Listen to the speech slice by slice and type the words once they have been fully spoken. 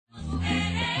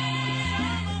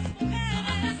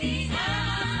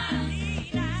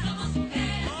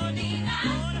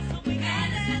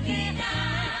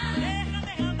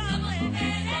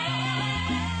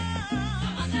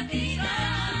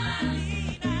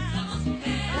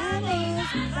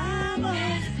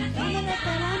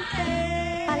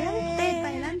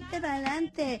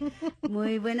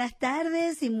Muy buenas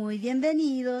tardes y muy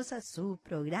bienvenidos a su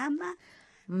programa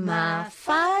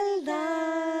Mafalda.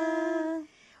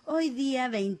 Hoy día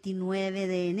 29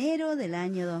 de enero del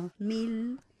año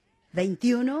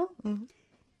 2021.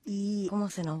 Y ¿Cómo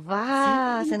se nos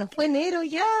va? Sí, Se nos fue enero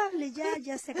ya.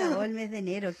 ya se acabó el mes de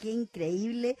enero, qué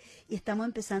increíble. Y estamos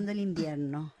empezando el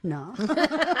invierno, ¿no?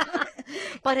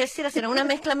 Pareciera ser una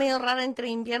mezcla medio rara entre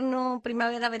invierno,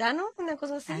 primavera, verano, una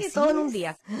cosa así, Así todo en un es.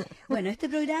 día. Bueno, este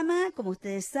programa, como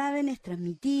ustedes saben, es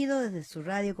transmitido desde su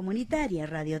radio comunitaria,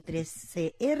 Radio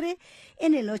 3CR,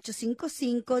 en el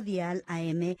 855 dial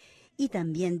AM y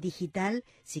también digital.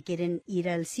 Si quieren ir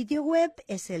al sitio web,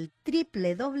 es el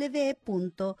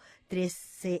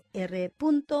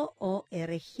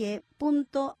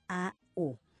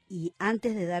www.3cr.org.au. Y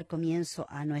antes de dar comienzo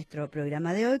a nuestro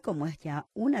programa de hoy, como es ya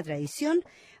una tradición,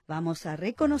 vamos a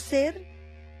reconocer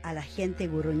a la gente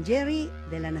Wurundjeri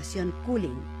de la nación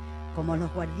Kulin como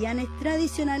los guardianes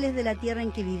tradicionales de la tierra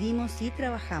en que vivimos y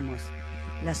trabajamos.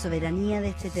 La soberanía de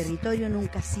este territorio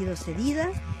nunca ha sido cedida,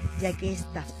 ya que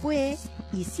esta fue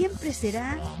y siempre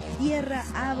será tierra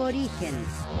aborigen.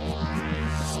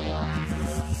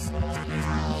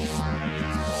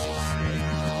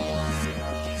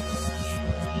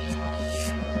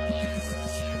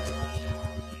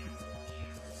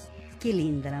 Qué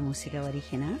linda la música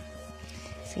aborigen, ¿eh?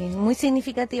 Sí, muy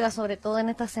significativa, sobre todo en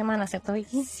esta semana, ¿cierto,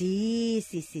 Vicky? Sí.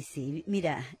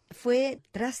 Mira, fue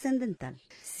trascendental.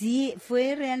 Sí,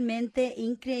 fue realmente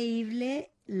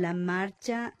increíble la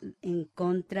marcha en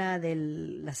contra de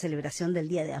la celebración del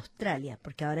Día de Australia,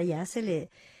 porque ahora ya se le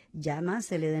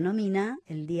denomina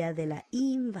el Día de la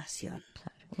Invasión.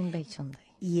 Claro, Invasion Day.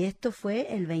 Y esto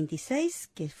fue el 26,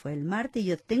 que fue el martes.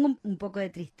 Yo tengo un poco de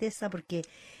tristeza porque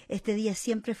este día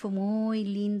siempre fue muy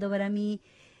lindo para mí,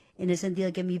 en el sentido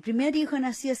de que mi primer hijo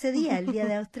nació ese día, el Día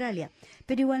de Australia.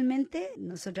 Pero igualmente,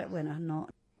 nosotros,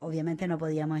 obviamente no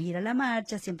podíamos ir a la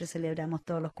marcha, siempre celebramos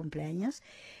todos los cumpleaños,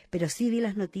 pero sí vi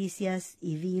las noticias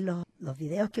y vi los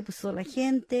videos que puso la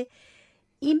gente.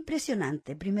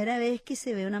 Impresionante, primera vez que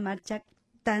se ve una marcha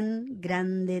tan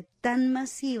grande, tan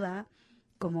masiva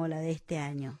como la de este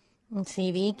año.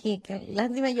 Sí, Vicky, que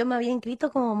lástima, yo me había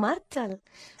inscrito como Marshall,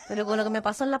 pero con lo que me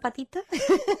pasó en la patita,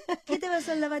 ¿Qué te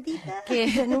pasó en la patita? que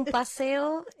en un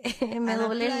paseo me A la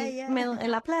doblé playa.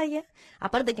 en la playa,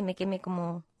 aparte que me quemé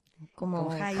como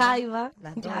jaiba,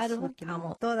 Las dos claro, nos quemamos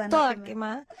vamos, todas, nos todas quemamos.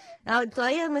 quemadas. Ah,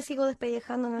 todavía me sigo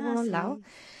despellejando en algunos sí. lados.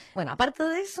 Bueno, aparte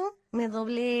de eso, me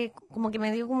doblé, como que me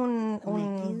dio como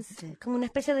Un esguince. como una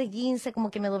especie de guince,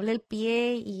 como que me doblé el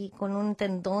pie y con un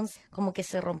tendón como que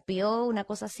se rompió, una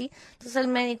cosa así. Entonces el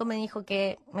médico me dijo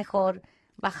que mejor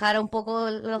bajara un poco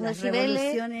los Las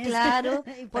decibeles, revoluciones. claro,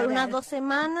 Y por parar. unas 2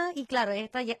 semanas, y claro, ya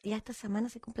esta semana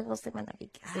se cumplen 2 semanas,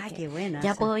 Vicky, así Ah, que qué bueno.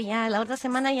 ya puedo la otra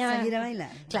semana ya salir a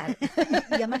bailar. Claro.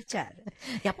 Y a marchar.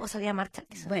 Ya puedo salir a marchar.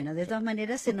 Bueno, de todas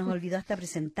maneras se nos olvidó hasta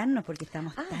presentarnos porque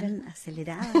estamos tan ¿verdad?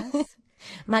 aceleradas.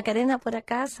 Macarena por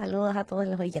acá, saludos a todos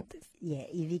los oyentes.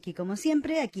 Y Vicky, como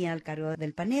siempre, aquí al cargo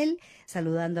del panel,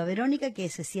 saludando a Verónica, que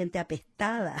se siente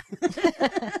apestada.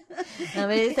 A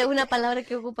ver, esa es una palabra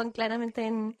que ocupan claramente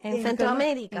en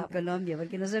Centroamérica. En Colombia,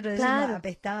 porque nosotros Claro. decimos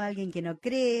apestado a alguien que no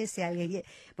crece, alguien que...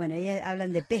 Bueno, ellas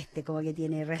hablan de peste, como que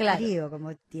tiene resfrío,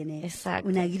 como tiene Exacto.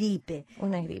 una gripe.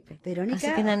 Una gripe. Verónica,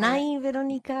 Así que nanay,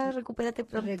 Verónica, recupérate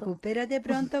pronto. Recupérate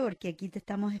pronto porque aquí te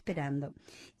estamos esperando.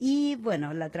 Y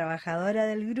bueno, la trabajadora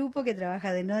del grupo que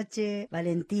trabaja de noche,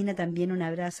 Valentina, también un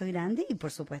abrazo grande, y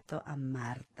por supuesto a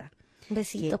Marta.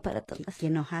 Besitos para todas. Que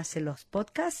nos hace los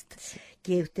podcasts,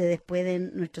 que ustedes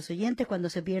pueden, nuestros oyentes, cuando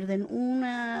se pierden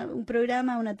un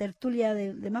programa, una tertulia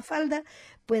de Mafalda,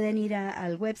 pueden ir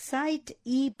al website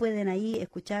y pueden ahí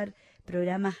escuchar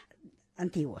programas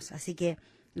antiguos. Así que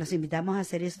los invitamos a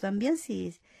hacer eso también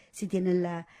si tienen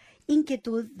la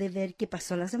inquietud de ver qué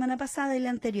pasó la semana pasada y la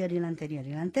anterior y la anterior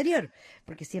y la anterior,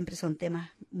 porque siempre son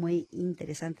temas muy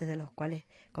interesantes de los cuales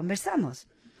conversamos.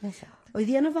 Exacto. Hoy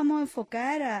día nos vamos a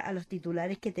enfocar a los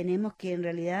titulares que tenemos, que en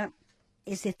realidad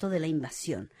es esto de la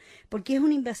invasión, porque es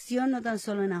una invasión no tan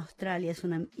solo en Australia, es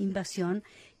una invasión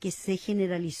que se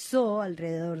generalizó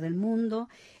alrededor del mundo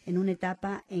en una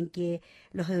etapa en que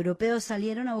los europeos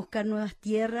salieron a buscar nuevas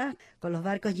tierras con los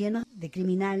barcos llenos de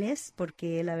criminales,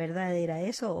 porque la verdad era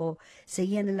eso, o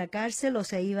seguían en la cárcel o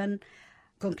se iban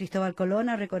con Cristóbal Colón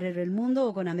a recorrer el mundo,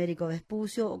 o con Américo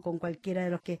Vespucio, o con cualquiera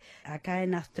de los que acá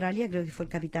en Australia, creo que fue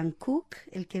el capitán Cook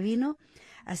el que vino.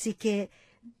 Así que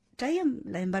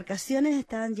las embarcaciones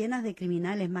estaban llenas de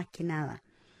criminales más que nada.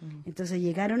 Entonces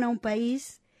llegaron a un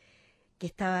país que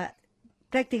estaba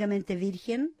prácticamente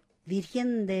virgen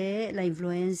de la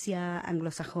influencia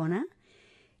anglosajona,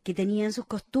 que tenían sus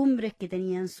costumbres, que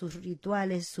tenían sus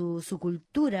rituales, su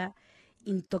cultura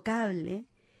intocable,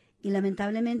 y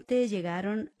lamentablemente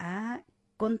llegaron a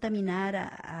contaminar,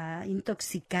 a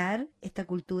intoxicar esta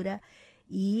cultura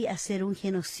y hacer un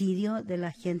genocidio de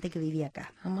la gente que vivía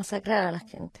acá. A masacrar a la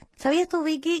gente. ¿Sabías tú,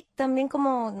 Vicky, también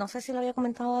como, no sé si lo había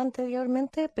comentado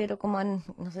anteriormente, pero como,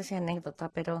 no sé si anécdota,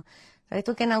 pero ¿sabes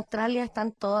tú que en Australia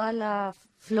están toda la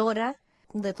flora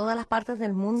de todas las partes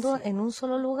del mundo en un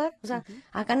solo lugar? O sea,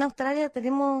 acá en Australia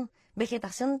tenemos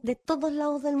vegetación de todos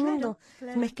lados del mundo.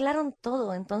 Claro. Mezclaron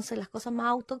todo, entonces las cosas más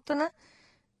autóctonas,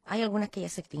 hay algunas que ya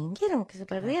se extinguieron, que se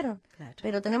perdieron, claro.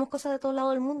 pero tenemos cosas de todos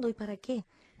lados del mundo, ¿y para qué?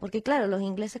 Porque claro, los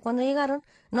ingleses cuando llegaron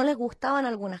no les gustaban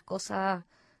algunas cosas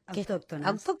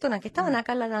autóctonas que estaban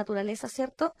acá en la naturaleza,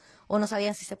 ¿cierto? O no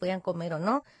sabían si se podían comer o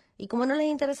no. Y como no les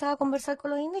interesaba conversar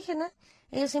con los indígenas,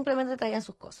 ellos simplemente traían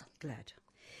sus cosas. Claro.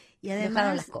 Y Dejaron la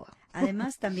además, escoba.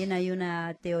 además también hay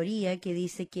una teoría que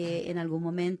dice que en algún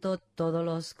momento todos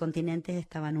los continentes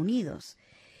estaban unidos.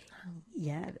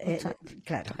 Ya,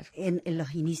 claro, en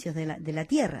los inicios de la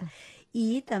Tierra.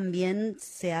 Y también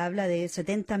se habla de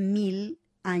 70.000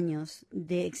 años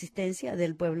de existencia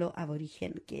del pueblo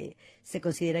aborigen, que se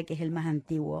considera que es el más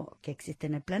antiguo que existe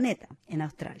en el planeta, en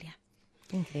Australia.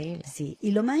 Increíble. Sí,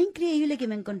 y lo más increíble que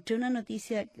me encontré una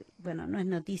noticia, bueno, no es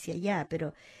noticia ya,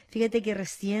 pero fíjate que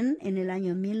recién en el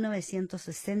año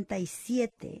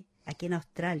 1967, aquí en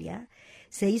Australia,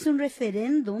 se hizo un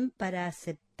referéndum para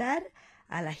aceptar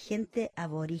a la gente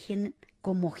aborigen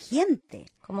como gente.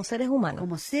 Como seres humanos.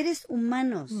 Como seres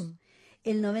humanos.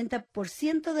 El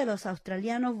 90% de los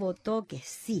australianos votó que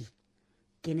sí,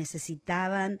 que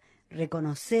necesitaban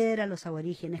reconocer a los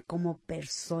aborígenes como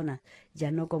personas,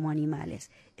 ya no como animales.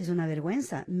 Es una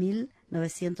vergüenza.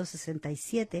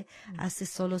 1967, hace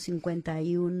solo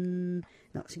 51,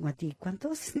 no, 50,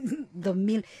 ¿cuántos?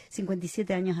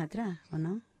 2057 años atrás, ¿o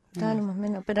no? Claro, más o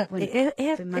menos, pero Bueno,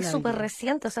 es súper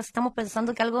reciente, o sea, si estamos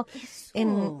pensando que algo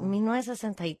en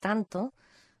 1960 y tanto,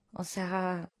 o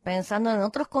sea, pensando en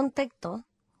otros contextos,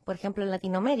 por ejemplo en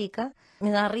Latinoamérica,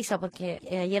 me da risa porque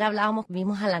ayer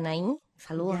vimos a la Anaí,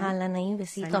 saludos a la Anaí,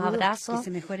 besitos, abrazos, que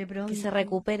se mejore pronto, que se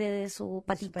recupere de su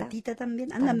patita. Su patita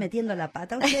también, andan metiendo la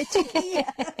pata ustedes, chiquillas,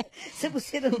 se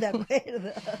pusieron de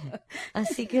acuerdo.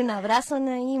 Así que un abrazo,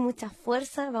 Anaí, mucha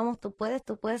fuerza, vamos, tú puedes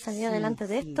salir adelante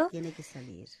de esto. Tiene que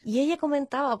salir. Y ella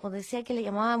comentaba, pues decía que le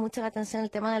llamaba mucho la atención el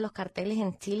tema de los carteles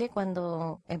en Chile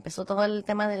cuando empezó todo el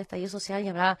tema del estallido social y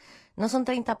hablaba, no son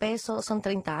 30 pesos, son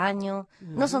 30 años,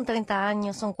 no son 30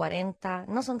 años, son 40,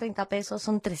 no son 30 pesos,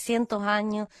 son 300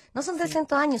 años, no son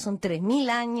 300 años, son 3.000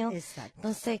 años. Exacto.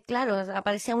 Entonces, claro,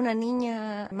 aparecía una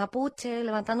niña mapuche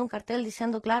levantando un cartel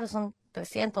diciendo, claro, son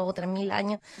 300 o 3.000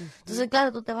 años. Entonces,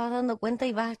 claro, tú te vas dando cuenta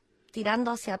y vas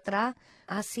tirando hacia atrás.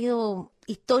 Ha sido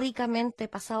históricamente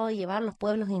pasado a llevar los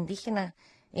pueblos indígenas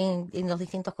en los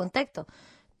distintos contextos.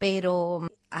 Pero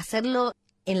hacerlo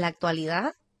en la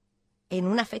actualidad, en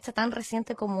una fecha tan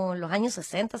reciente como los años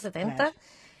 60, 70, claro,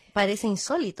 parece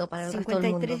insólito para el resto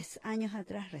del mundo. 53 años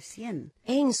atrás recién.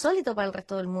 Es insólito para el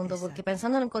resto del mundo, exacto, porque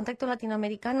pensando en el contexto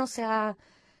latinoamericano, o sea,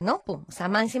 no, pues, o sea,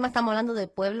 más encima estamos hablando de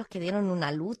pueblos que dieron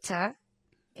una lucha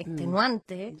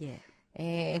extenuante.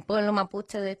 El pueblo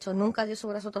mapuche, de hecho, nunca dio su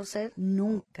brazo a torcer.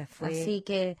 Nunca fue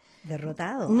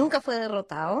derrotado. Nunca fue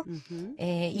derrotado.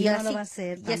 Y no lo va a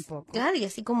ser tampoco. Claro, y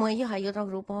así como ellos, hay otros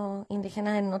grupos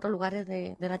indígenas en otros lugares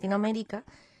de Latinoamérica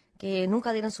que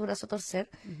nunca dieron su brazo a torcer.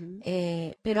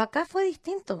 Pero acá fue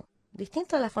distinto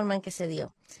a la forma en que se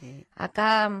dio. Sí.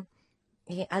 Acá,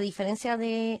 a diferencia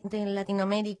de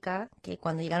Latinoamérica, que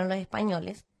cuando llegaron los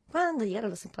españoles,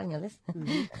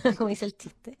 como dice el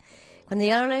chiste, cuando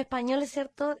llegaron los españoles,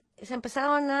 ¿cierto? Se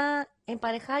empezaron a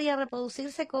emparejar y a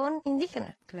reproducirse con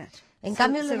indígenas. Claro. En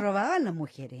cambio, se robaban las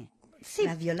mujeres. Sí,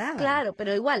 las violaban. Claro,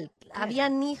 pero igual, claro,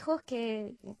 habían hijos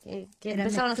que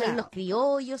empezaron a salir los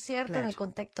criollos, ¿cierto?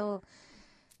 Claro.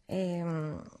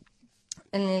 En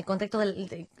el contexto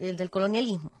del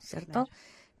colonialismo, ¿cierto? Claro.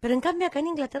 Pero en cambio acá en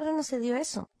Inglaterra no se dio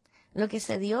eso. Lo que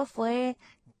se dio fue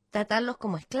tratarlos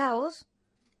como esclavos.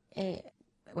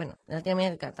 Bueno, en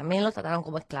Latinoamérica también los trataron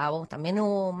como esclavos, también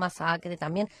hubo masacre,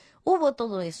 también hubo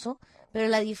todo eso, pero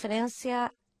la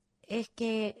diferencia es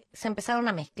que se empezaron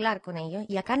a mezclar con ellos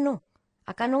y acá no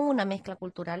hubo una mezcla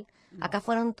cultural, acá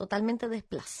fueron totalmente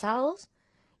desplazados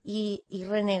y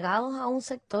renegados a un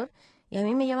sector, y a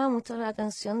mí me llama mucho la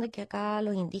atención de que acá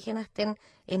los indígenas estén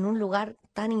en un lugar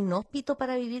tan inhóspito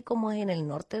para vivir como es en el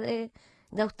norte de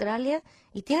Australia,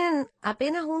 y tienen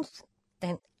apenas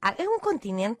es un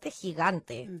continente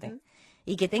gigante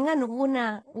y que tengan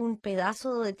un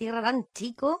pedazo de tierra tan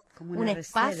chico, como un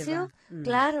espacio,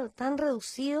 claro, tan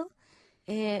reducido,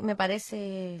 me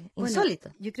parece Bueno,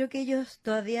 insólito. yo creo que ellos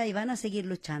todavía y van a seguir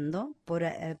luchando por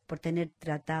tener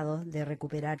tratados de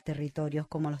recuperar territorios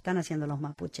como lo están haciendo los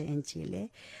mapuches en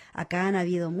Chile. Acá han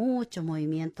habido muchos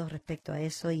movimientos respecto a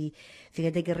eso y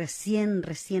fíjate que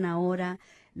recién ahora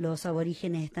los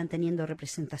aborígenes están teniendo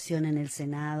representación en el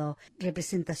Senado,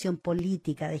 representación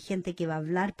política de gente que va a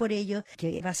hablar por ellos,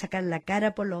 que va a sacar la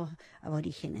cara por los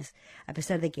aborígenes, a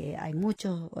pesar de que hay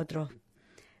muchos otros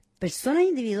personas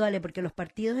individuales, porque los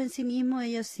partidos en sí mismos,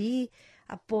 ellos sí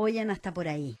apoyan hasta por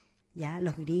ahí. Ya,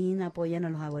 los Green apoyan a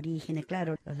los aborígenes,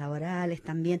 claro, los laborales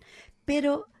también,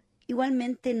 pero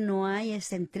igualmente no hay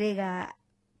esa entrega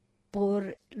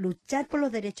por luchar por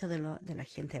los derechos de la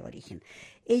gente aborigen.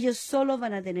 Ellos solos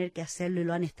van a tener que hacerlo y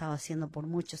lo han estado haciendo por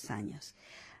muchos años.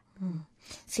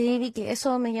 Sí, Vicky,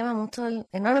 eso me llama mucho,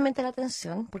 enormemente la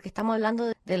atención, porque estamos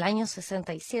hablando del año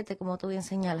 67, como tú bien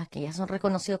señalas, que ya son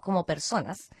reconocidos como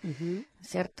personas,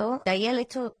 ¿cierto? De ahí el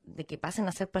hecho de que pasen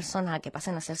a ser personas a que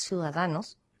pasen a ser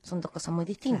ciudadanos, son dos cosas muy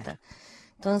distintas. Claro.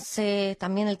 Entonces,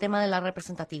 también el tema de la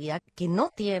representatividad que no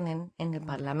tienen en el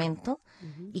Parlamento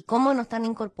y cómo no están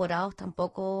incorporados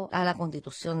tampoco a la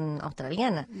Constitución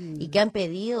australiana y que han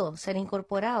pedido ser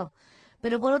incorporados.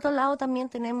 Pero por otro lado también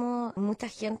tenemos mucha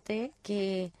gente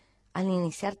que al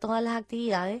iniciar todas las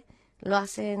actividades lo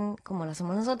hacen como lo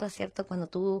hacemos nosotros, ¿cierto? Cuando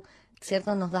tú,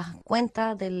 ¿cierto? Nos das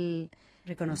cuenta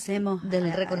reconocemos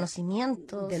del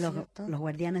reconocimiento de los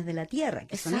guardianes de la tierra,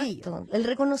 que Exacto, son ellos. El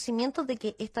reconocimiento de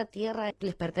que esta tierra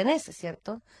les pertenece,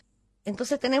 ¿cierto?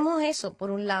 Entonces tenemos eso, por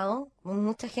un lado,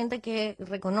 mucha gente que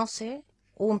reconoce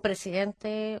un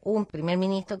presidente, un primer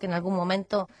ministro que en algún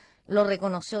momento lo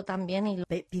reconoció también y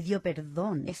pidió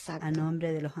perdón Exacto. a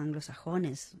nombre de los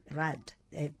anglosajones. Rudd,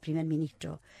 el primer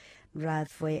ministro Rudd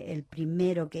fue el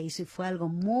primero que hizo y fue algo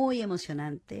muy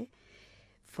emocionante.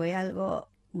 Fue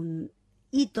un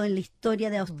hito en la historia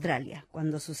de Australia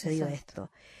cuando sucedió Exacto.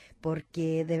 esto,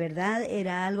 porque de verdad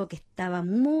era algo que estaba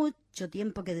mucho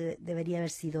tiempo que debería haber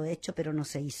sido hecho, pero no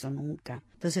se hizo nunca.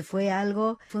 Entonces fue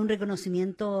un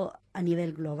reconocimiento a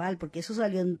nivel global, porque eso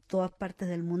salió en todas partes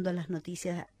del mundo en las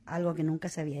noticias, algo que nunca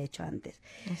se había hecho antes.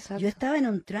 Exacto. Yo estaba en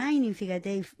un training,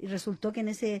 fíjate, y resultó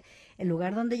que el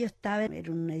lugar donde yo estaba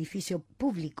era un edificio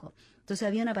público. Entonces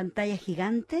había una pantalla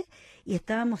gigante y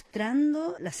estaba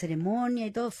mostrando la ceremonia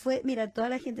y todo. Mira, toda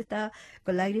la gente estaba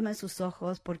con lágrimas en sus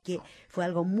ojos porque fue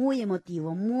algo muy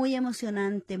emotivo, muy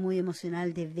emocionante, muy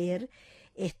emocional de ver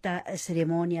esta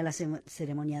ceremonia, la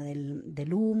ceremonia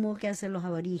del humo que hacen los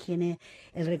aborígenes,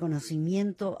 el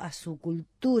reconocimiento a su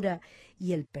cultura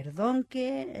y el perdón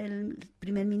que el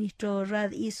primer ministro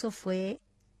Rudd hizo fue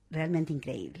realmente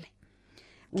increíble.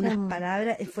 Unas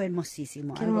palabras, fue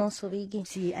hermosísimo. Qué hermoso, Vicky.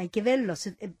 Sí, hay que verlo.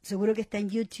 Seguro que está en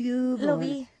YouTube. Lo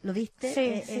vi. ¿Lo viste? Sí,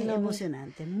 es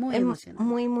emocionante, muy es emocionante.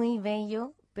 Muy, muy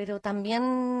bello, pero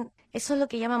también eso es lo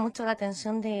que llama mucho la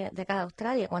atención de acá de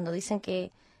Australia, cuando dicen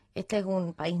que este es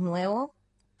un país nuevo.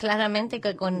 Claramente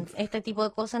que con este tipo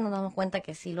de cosas nos damos cuenta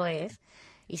que sí lo es.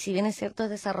 Y si bien es cierto, es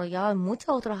desarrollado en muchos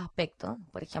otros aspectos,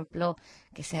 por ejemplo,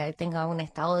 que tenga un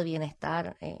estado de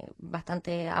bienestar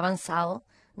bastante avanzado,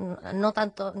 no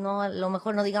tanto, no a lo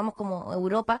mejor no digamos como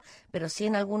Europa, pero sí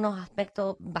en algunos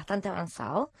aspectos bastante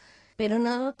avanzados, pero en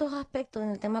otros aspectos,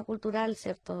 en el tema cultural,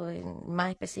 ¿cierto? Más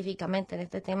específicamente en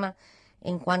este tema,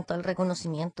 en cuanto al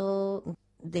reconocimiento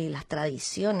de las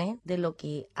tradiciones, de lo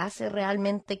que hace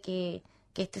realmente que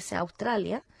este sea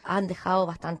Australia, han dejado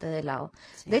bastante de lado.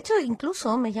 Sí. De hecho,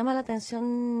 incluso me llama la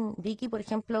atención, Vicky, por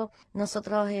ejemplo,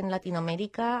 nosotros en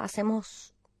Latinoamérica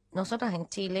nosotros en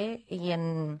Chile y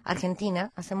en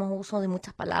Argentina hacemos uso de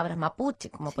muchas palabras mapuche,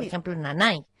 como por ejemplo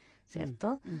nanay,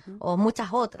 ¿cierto? O muchas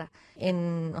otras.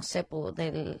 No sé,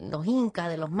 de los incas,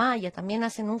 de los mayas, también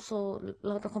hacen uso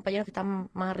los otros compañeros que están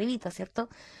más arribita, ¿cierto?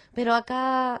 Pero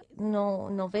acá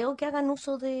no veo que hagan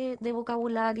uso de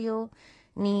vocabulario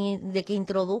ni de que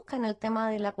introduzcan el tema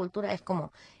de la cultura. Es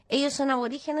como, ellos son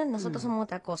aborígenes, nosotros somos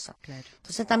otra cosa. Claro.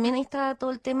 Entonces también ahí está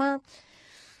todo el tema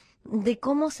de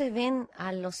cómo se ven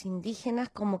a los indígenas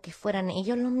como que fueran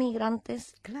ellos los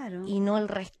migrantes, claro, y no el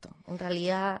resto. En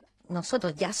realidad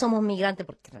nosotros ya somos migrantes,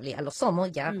 porque en realidad lo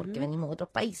somos ya, porque venimos de otros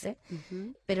países,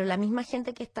 pero la misma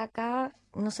gente que está acá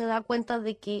no se da cuenta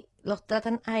de que los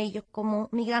tratan a ellos como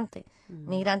migrantes.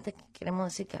 Migrantes que queremos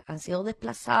decir que han sido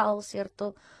desplazados,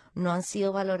 ¿cierto? No han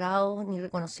sido valorados ni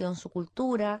reconocidos en su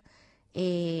cultura,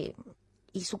 y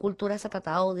su cultura se ha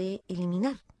tratado de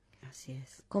eliminar. Así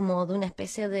es. Como de una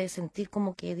especie de sentir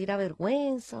como que diera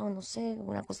vergüenza o no sé,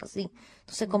 una cosa así.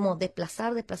 Entonces como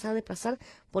desplazar,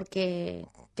 porque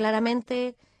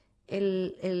claramente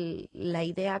la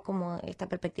idea como esta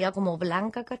perspectiva como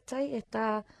blanca, ¿cachai?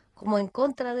 Está como en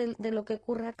contra de lo que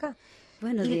ocurre acá.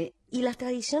 Bueno, y las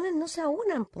tradiciones no se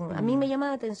aunan, po. A mí me llama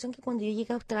la atención que cuando yo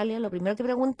llegué a Australia, lo primero que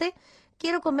pregunté,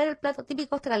 quiero comer el plato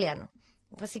típico australiano.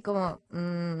 Fue así como,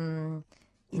 no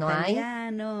hay.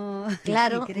 italiano,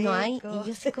 Claro, no hay. greco. Y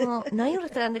yo así como, ¿no hay un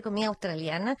restaurante de comida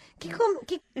australiana?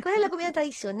 ¿Cuál es la comida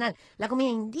tradicional? La comida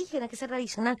indígena, que sea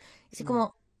tradicional. Y así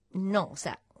como, no, o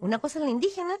sea, una cosa es la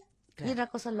indígena y Claro. otra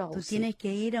cosa es lo Tú ausí. tienes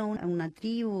que ir a una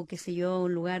tribu, qué sé yo,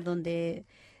 un lugar donde...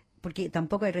 Porque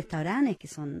tampoco hay restaurantes que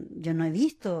son... Yo no he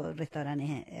visto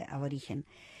restaurantes aborigen.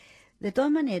 De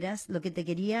todas maneras, lo que te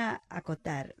quería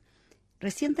acotar,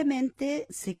 recientemente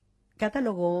se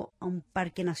catalogó a un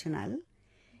parque nacional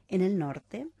en el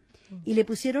norte y le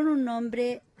pusieron un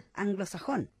nombre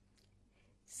anglosajón,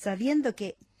 sabiendo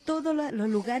que todos los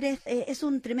lugares, es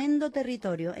un tremendo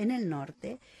territorio en el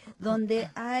norte, donde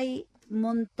hay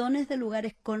montones de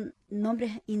lugares con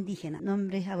nombres indígenas,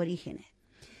 nombres aborígenes.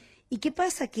 ¿Y qué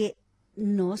pasa? Que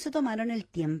no se tomaron el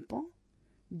tiempo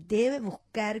de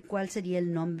buscar cuál sería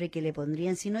el nombre que le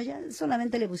pondrían, sino ya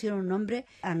solamente le pusieron un nombre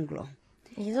anglo.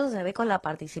 Y eso se ve con la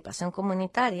participación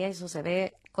comunitaria, eso se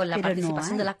ve con la Pero no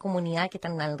participación de hay. las comunidades que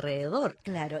están alrededor.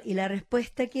 Claro, y la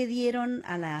respuesta que dieron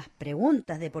a las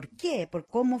preguntas de por qué, por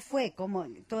cómo fue, cómo,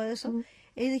 todo eso,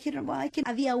 ellos dijeron, bueno, es que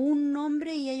había un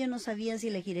nombre y ellos no sabían si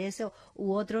elegir ese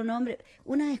u otro nombre.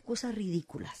 Unas excusas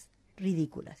ridículas,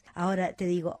 ridículas. Ahora, te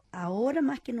digo, ahora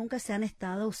más que nunca se han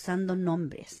estado usando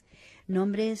nombres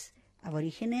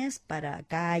aborígenes para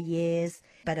calles,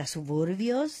 para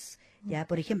suburbios, ya,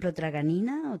 por ejemplo,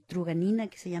 Traganina o Truganina,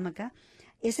 que se llama acá.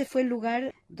 Ese fue el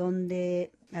lugar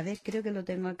donde, a ver, creo que lo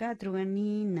tengo acá,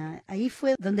 Truganina. Ahí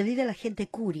fue donde vive la gente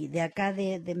Kuri, de acá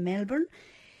de Melbourne.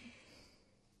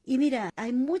 Y mira,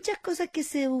 hay muchas cosas que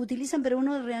se utilizan, pero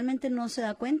uno realmente no se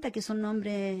da cuenta que son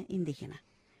nombres indígenas.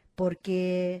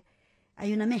 Porque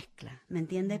hay una mezcla, ¿me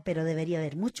entiendes? Pero debería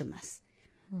haber mucho más.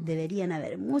 Deberían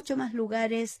haber mucho más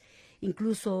lugares.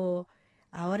 Incluso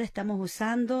ahora estamos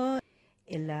usando...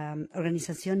 En la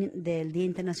organización del Día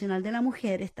Internacional de la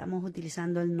Mujer estamos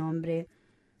utilizando el nombre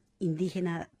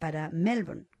indígena para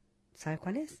Melbourne. ¿Sabes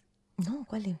cuál es? No,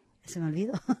 ¿cuál es? Se me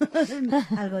olvidó.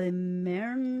 Algo de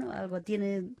Mern, algo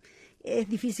tiene... Es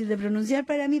difícil de pronunciar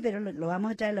para mí, pero lo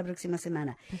vamos a traer la próxima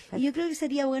semana. Perfecto. Y yo creo que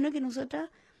sería bueno que nosotras,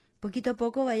 poquito a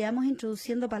poco, vayamos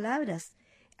introduciendo palabras.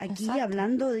 Aquí Exacto.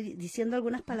 hablando, diciendo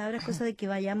algunas palabras, cosa de que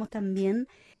vayamos también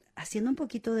haciendo un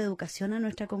poquito de educación a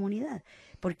nuestra comunidad.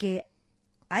 Porque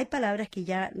hay palabras que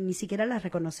ya ni siquiera las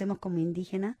reconocemos como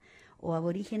indígenas o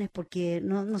aborígenes porque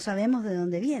no sabemos de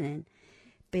dónde vienen.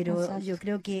 Pero Exacto. yo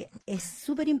creo que es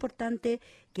súper importante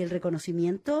que el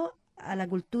reconocimiento a la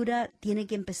cultura tiene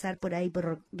que empezar por ahí,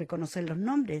 por reconocer los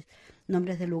nombres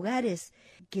de lugares,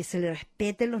 que se le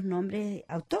respeten los nombres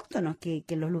autóctonos que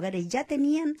los lugares ya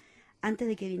tenían antes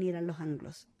de que vinieran los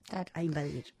anglos Claro. a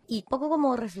invadir. Y poco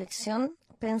como reflexión,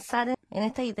 pensar en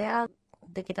esta idea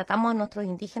de que tratamos a nuestros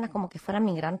indígenas como que fueran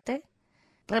migrantes,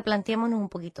 replanteémonos un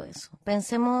poquito eso.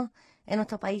 Pensemos en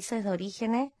nuestros países de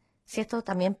orígenes, si esto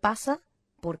también pasa,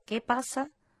 por qué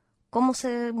pasa, cómo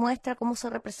se muestra, cómo se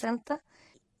representa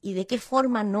y de qué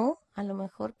forma no, a lo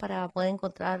mejor, para poder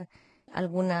encontrar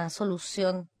alguna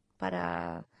solución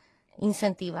para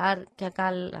incentivar que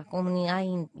acá la comunidad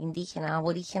indígena,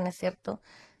 aborígenes, ¿cierto?,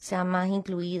 sea más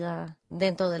incluida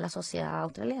dentro de la sociedad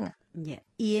australiana. Yeah.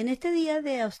 Y en este día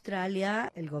de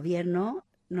Australia, el gobierno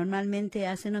normalmente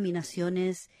hace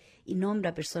nominaciones y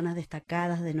nombra personas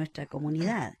destacadas de nuestra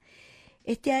comunidad.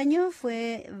 Este año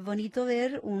fue bonito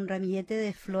ver un ramillete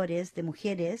de flores de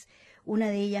mujeres, una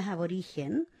de ellas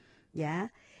aborigen,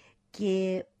 ya,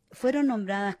 que fueron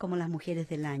nombradas como las mujeres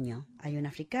del año. Hay una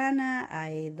africana,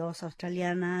 hay 2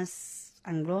 australianas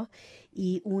anglo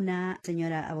y una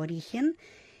señora aborigen.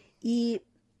 Y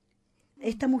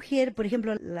esta mujer, por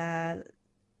ejemplo, la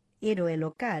héroe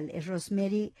local es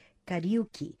Rosemary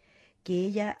Kariuki, que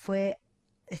ella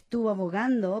estuvo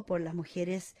abogando por las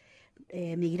mujeres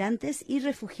migrantes y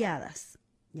refugiadas,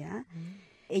 ¿ya?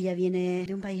 Ella viene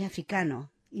de un país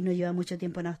africano y no lleva mucho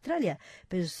tiempo en Australia,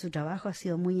 pero su trabajo ha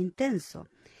sido muy intenso.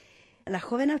 La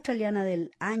joven australiana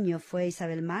del año fue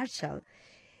Isabel Marshall,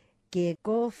 que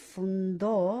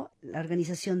cofundó la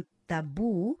organización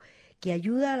Tabú, que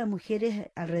ayuda a las mujeres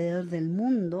alrededor del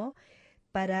mundo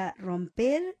para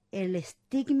romper el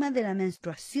estigma de la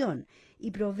menstruación y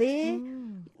provee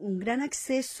un gran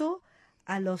acceso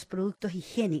a los productos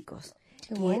higiénicos.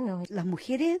 Qué que bueno. las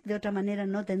mujeres de otra manera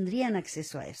no tendrían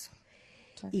acceso a eso.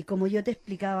 Sí. Y como yo te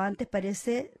explicaba antes,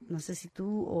 parece, no sé si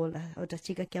tú o las otras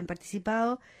chicas que han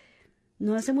participado,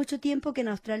 no hace mucho tiempo que en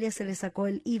Australia se le sacó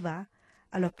el IVA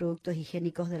a los productos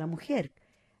higiénicos de la mujer,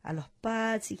 a los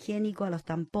pads higiénicos, a los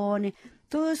tampones,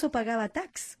 todo eso pagaba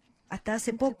tax hasta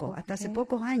hace poco, hasta hace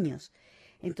pocos años.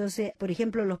 Entonces, por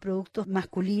ejemplo, los productos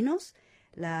masculinos,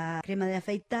 la crema de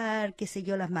afeitar, qué sé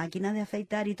yo, las máquinas de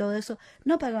afeitar y todo eso,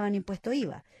 no pagaban impuesto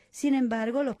IVA. Sin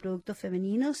embargo, los productos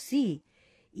femeninos sí.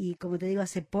 Y como te digo,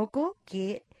 hace poco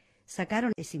que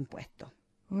sacaron ese impuesto.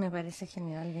 Me parece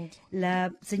genial, Vicky.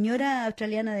 La señora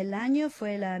australiana del año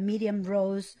fue la Miriam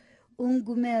Rose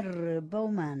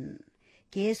Ungumer-Bowman,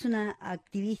 que es una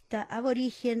activista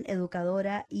aborigen,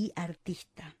 educadora y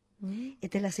artista.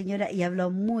 Esta es la señora y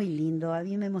habló muy lindo. A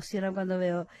mí me emociona cuando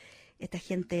veo esta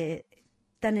gente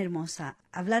tan hermosa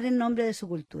hablar en nombre de su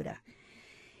cultura.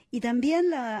 Y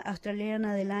también la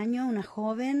australiana del año, una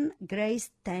joven, Grace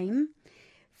Tame,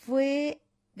 fue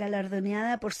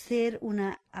galardoneada por ser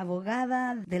una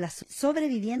abogada de las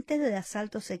sobrevivientes de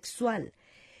asalto sexual,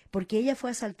 porque ella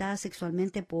fue asaltada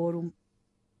sexualmente por un,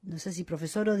 no sé si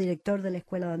profesor o director de la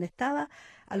escuela donde estaba,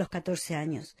 a los 14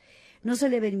 años. No se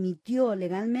le permitió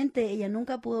legalmente, ella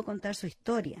nunca pudo contar su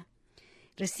historia.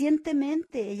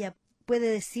 Recientemente ella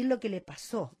puede decir lo que le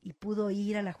pasó y pudo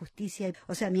ir a la justicia.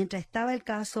 O sea, mientras estaba el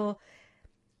caso,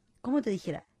 ¿cómo te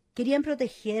dijera? Querían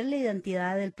proteger la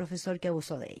identidad del profesor que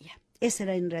abusó de ella. Ese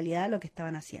era en realidad lo que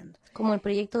estaban haciendo. Como el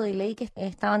proyecto de ley que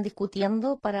estaban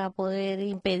discutiendo para poder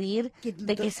impedir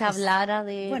de que se hablara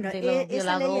de los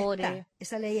violadores.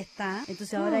 Esa ley está.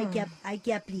 Entonces ahora hay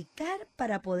que aplicar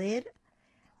para poder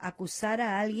acusar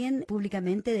a alguien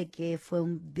públicamente de que fue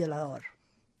un violador.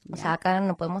 ¿Ya? O sea, acá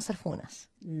no podemos hacer funas.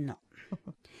 No.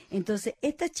 Entonces,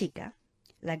 esta chica,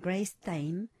 la Grace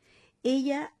Tame,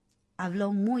 ella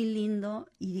habló muy lindo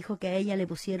y dijo que a ella le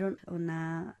pusieron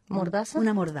una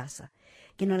mordaza,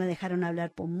 que no la dejaron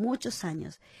hablar por muchos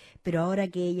años. Pero ahora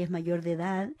que ella es mayor de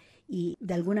edad y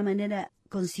de alguna manera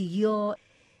consiguió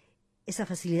esa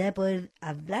facilidad de poder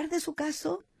hablar de su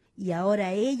caso, y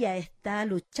ahora ella está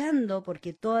luchando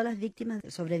porque todas las víctimas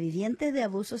sobrevivientes de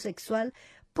abuso sexual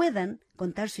puedan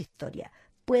contar su historia,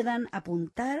 puedan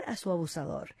apuntar a su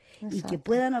abusador. Exacto. Y que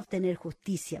puedan obtener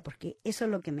justicia, porque eso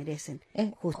es lo que merecen.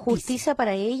 Justicia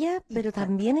para ella, pero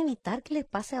también evitar que les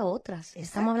pase a otras. Exacto.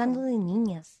 Estamos hablando de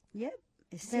niñas. Yeah,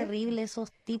 es terrible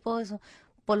esos tipos, eso.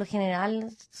 Por lo general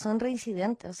son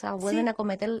reincidentes, o sea, vuelven a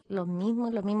cometer los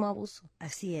mismos abusos.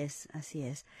 Así es, así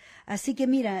es. Así que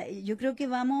mira, yo creo que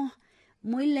vamos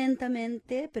muy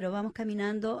lentamente, pero vamos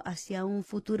caminando hacia un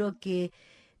futuro que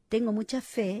tengo mucha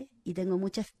fe y tengo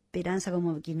mucha esperanza,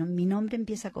 como que mi nombre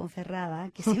empieza con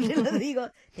Ferrada, que siempre lo digo,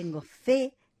 tengo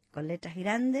fe con letras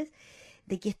grandes,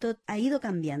 de que esto ha ido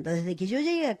cambiando. Desde que yo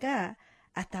llegué acá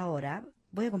hasta ahora,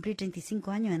 voy a cumplir 35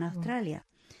 años en Australia.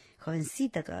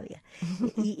 Jovencita todavía.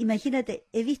 Y imagínate,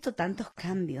 he visto tantos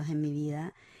cambios en mi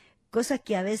vida, cosas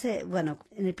que a veces, bueno,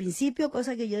 en el principio,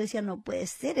 cosas que yo decía, no puede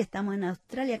ser, estamos en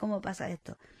Australia, ¿cómo pasa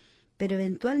esto? Pero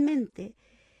eventualmente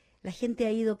la gente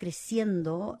ha ido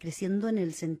creciendo en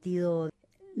el sentido,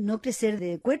 no crecer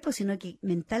de cuerpo, sino que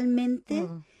mentalmente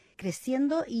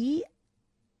creciendo y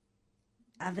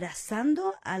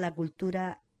abrazando a la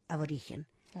cultura aborigen.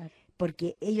 Claro.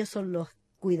 Porque ellos son los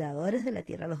cuidadores de la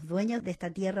tierra, los dueños de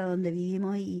esta tierra donde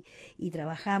vivimos y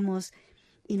trabajamos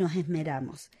y nos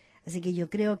esmeramos. Así que yo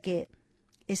creo que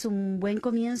es un buen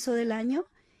comienzo del año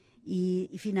y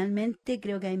finalmente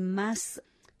creo que hay más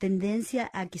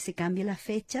tendencia a que se cambie la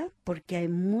fecha porque hay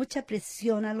mucha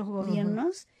presión a los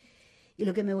gobiernos. Y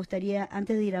lo que me gustaría,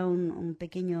 antes de ir a un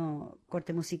pequeño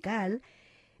corte musical,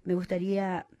 me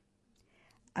gustaría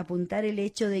apuntar el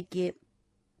hecho de que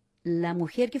la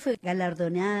mujer que fue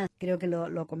galardonada, creo que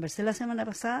lo conversé la semana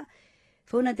pasada,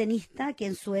 fue una tenista que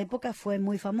en su época fue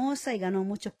muy famosa y ganó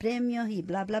muchos premios y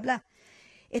bla, bla, bla.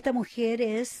 Esta mujer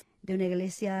es de una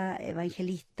iglesia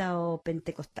evangelista o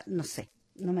pentecostal, no sé,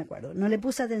 no me acuerdo. No le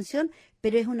puse atención,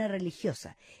 pero es una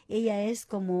religiosa. Ella es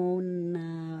como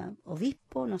una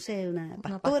obispo, no sé, una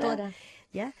pastora.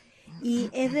 ¿Ya?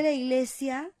 Y es de la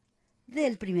iglesia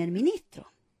del primer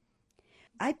ministro.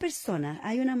 Hay personas,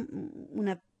 hay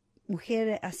una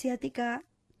mujer asiática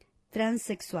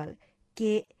transexual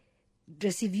que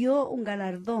recibió un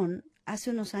galardón hace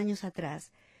unos años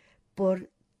atrás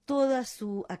por toda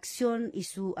su acción y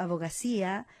su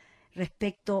abogacía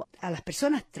respecto a las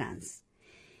personas trans.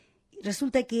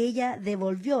 Resulta que ella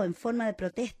devolvió, en forma de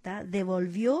protesta,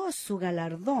 devolvió su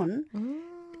galardón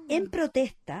en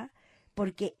protesta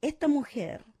porque esta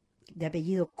mujer, de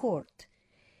apellido Court,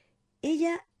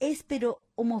 ella es pero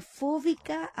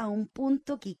homofóbica a un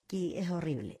punto que es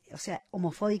horrible, o sea,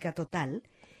 homofóbica total.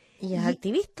 ¿Y es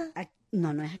activista?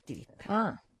 No, no es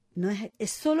activista. No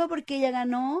es solo porque ella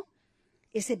ganó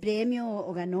ese premio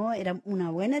o ganó, era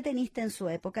una buena tenista en su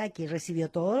época que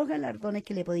recibió todos los galardones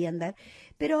que le podían dar,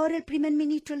 pero ahora el primer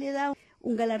ministro le da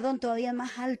un galardón todavía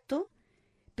más alto,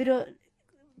 pero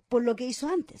por lo que hizo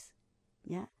antes,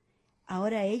 ¿ya?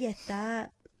 ahora ella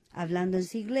está hablando en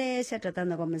su iglesia,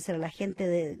 tratando de convencer a la gente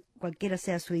de cualquiera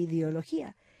sea su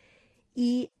ideología.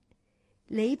 Y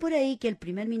leí por ahí que el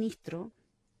primer ministro,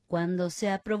 cuando se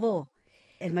aprobó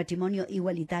el matrimonio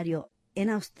igualitario en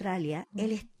Australia,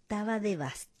 él estaba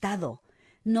devastado.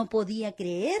 No podía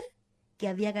creer que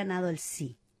había ganado el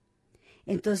sí.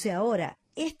 Entonces ahora,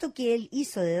 esto que él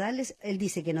hizo de darles, él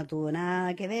dice que no tuvo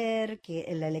nada que ver que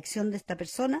en la elección de esta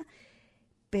persona,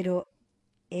 pero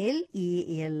él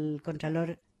y el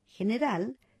Contralor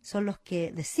General son los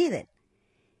que deciden,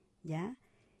 ¿ya?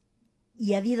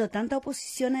 Y ha habido tanta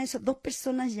oposición a eso, 2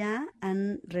 personas ya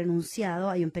han renunciado,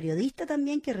 hay un periodista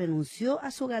también que renunció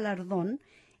a su galardón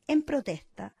en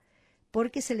protesta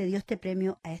porque se le dio este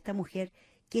premio a esta mujer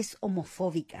que es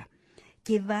homofóbica,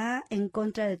 que va en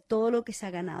contra de todo lo que se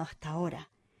ha ganado hasta ahora,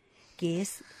 que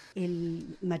es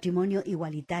el matrimonio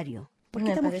igualitario. Porque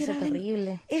Me esta parece mujer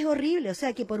terrible. es horrible, o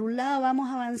sea que por un lado vamos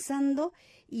avanzando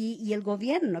y el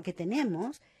gobierno que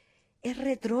tenemos es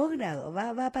retrógrado,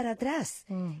 va para atrás.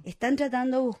 Están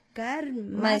tratando de buscar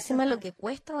Más encima lo que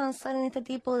cuesta avanzar en este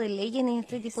tipo de leyes, en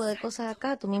este tipo de cosas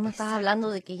acá. Tú mismo estás hablando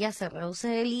de que ya se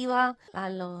reduce el IVA a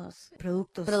los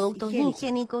productos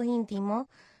higiénicos íntimos,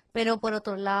 pero por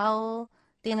otro lado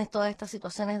tienes todas estas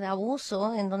situaciones de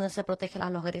abuso en donde se protegen a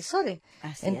los agresores.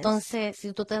 Entonces,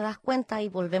 si tú te das cuenta y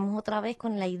volvemos otra vez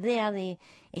con la idea de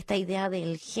esta idea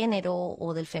del género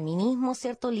o del feminismo,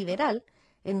 ¿cierto? Liberal,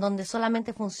 en donde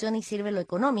solamente funciona y sirve lo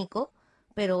económico,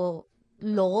 pero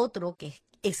lo otro que es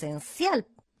esencial,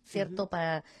 ¿cierto?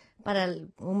 Para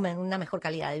una mejor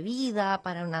calidad de vida,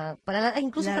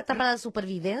 incluso hasta para la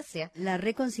supervivencia. La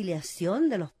reconciliación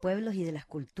de los pueblos y de las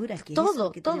culturas. Que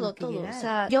todo. O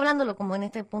sea, yo hablándolo como en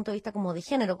este punto de vista como de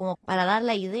género, como para dar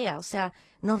la idea, o sea,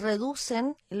 nos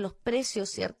reducen los precios,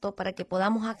 ¿cierto? Para que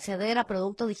podamos acceder a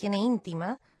productos de higiene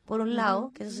íntima, por un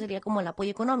lado, que eso sería como el apoyo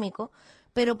económico,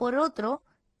 pero por otro,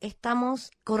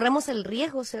 corremos el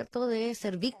riesgo, ¿cierto?, de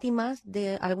ser víctimas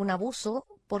de algún abuso,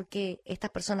 porque estas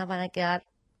personas van a quedar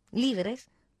libres,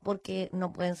 porque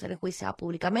no pueden ser enjuiciadas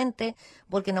públicamente,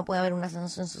 porque no puede haber una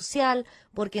sanción social,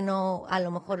 porque no, a lo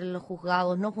mejor los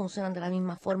juzgados no funcionan de la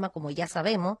misma forma, como ya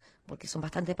sabemos, porque son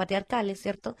bastante patriarcales,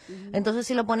 ¿cierto? Entonces,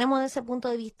 si lo ponemos desde ese punto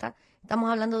de vista, estamos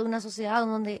hablando de una sociedad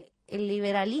donde el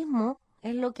liberalismo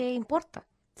es lo que importa,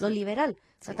 lo liberal.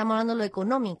 O sea, estamos hablando de lo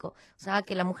económico, o sea,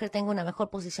 que la mujer tenga una mejor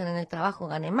posición en el trabajo,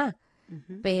 gane más,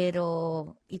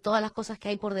 pero, y todas las cosas que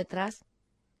hay por detrás,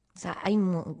 o sea, hay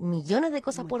millones de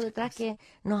cosas por detrás que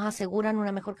nos aseguran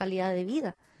una mejor calidad de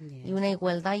vida y una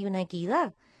igualdad y una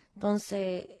equidad.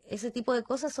 Entonces, ese tipo de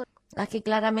cosas son las que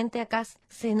claramente acá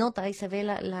se nota y se ve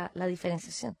la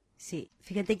diferenciación. Sí,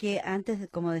 fíjate que antes,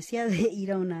 como decía, de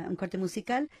ir a un corte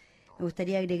musical, me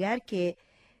gustaría agregar que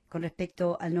con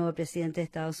respecto al nuevo presidente de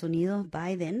Estados Unidos,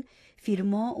 Biden,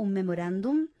 firmó un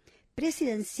memorándum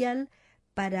presidencial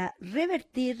para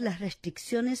revertir las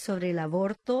restricciones sobre el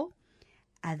aborto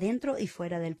adentro y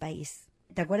fuera del país.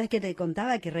 ¿Te acuerdas que te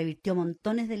contaba que revirtió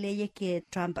montones de leyes que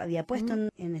Trump había puesto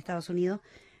en Estados Unidos?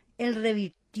 Él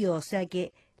revirtió, o sea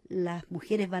que las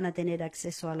mujeres van a tener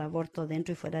acceso al aborto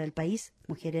dentro y fuera del país,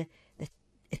 mujeres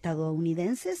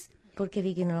estadounidenses. ¿Porque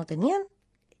vi que no lo tenían?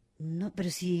 No, pero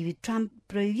si Trump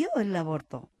prohibió el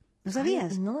aborto, ¿no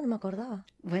sabías? Ay, no me acordaba.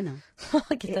 Bueno.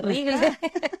 ¡Qué terrible!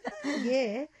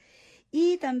 Yeah.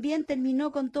 Y también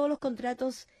terminó con todos los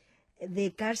contratos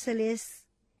de cárceles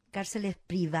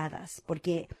privadas,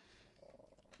 porque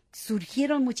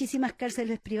surgieron muchísimas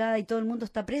cárceles privadas y todo el mundo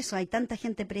está preso, hay tanta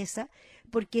gente presa,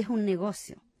 porque es un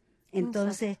negocio.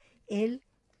 Entonces, él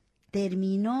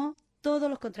terminó todos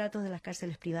los contratos de las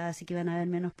cárceles privadas, así que van a haber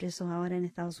menos presos ahora en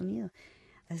Estados Unidos.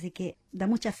 Así que da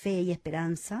mucha fe y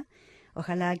esperanza.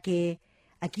 Ojalá que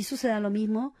aquí suceda lo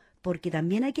mismo, porque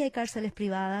también aquí hay cárceles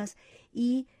privadas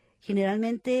y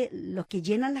generalmente los que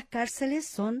llenan las cárceles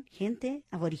son gente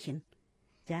aborigen.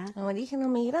 ¿Ya? Aborigen o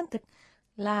migrantes.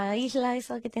 La isla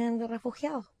esa que tienen de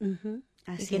refugiados.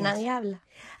 Así y que es. nadie habla.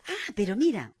 Ah, pero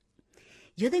mira,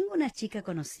 yo tengo una chica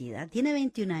conocida, tiene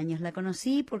 21 años, la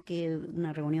conocí porque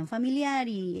una reunión familiar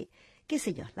y qué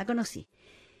sé yo, la conocí.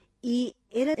 Y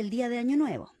era el día de Año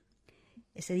Nuevo.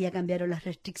 Ese día cambiaron las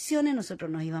restricciones, nosotros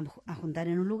nos íbamos a juntar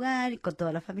en un lugar con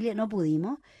toda la familia, no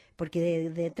pudimos, porque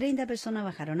de 30 personas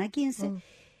bajaron a 15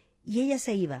 y ella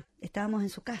se iba, estábamos en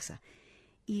su casa.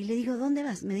 Y le digo, ¿dónde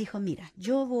vas? Me dijo, mira,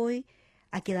 yo voy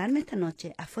a quedarme esta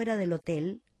noche afuera del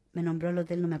hotel, me nombró el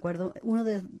hotel, no me acuerdo,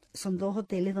 son 2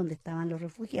 hoteles donde estaban los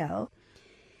refugiados.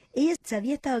 Ella se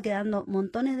había estado quedando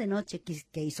montones de noches,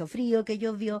 que hizo frío, que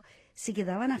llovió, se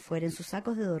quedaban afuera en sus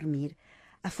sacos de dormir,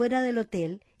 afuera del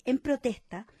hotel, en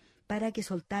protesta para que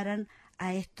soltaran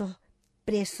a estos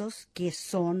presos que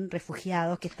son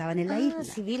refugiados que estaban en la isla.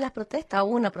 Sí, vi las protestas,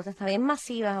 hubo una protesta bien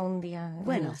masiva un día.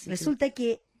 Bueno, resulta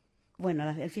que,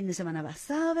 el fin de semana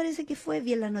pasado parece que fue,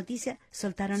 vi en las noticias,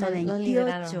 soltaron a Los 28,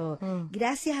 liberaron.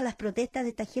 gracias a las protestas de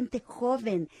esta gente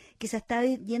joven que se está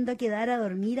yendo a quedar a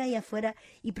dormir ahí afuera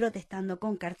y protestando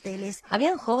con carteles.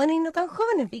 Habían jóvenes y no tan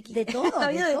jóvenes, Vicky. De todo,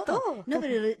 Había de de todo. todo. No,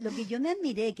 pero lo que yo me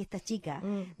admiré que esta chica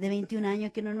de 21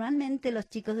 años, que normalmente los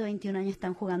chicos de 21 años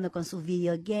están jugando con sus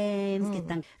videogames, que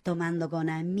están tomando con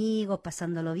amigos,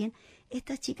 pasándolo bien.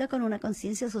 Esta chica con una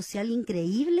conciencia social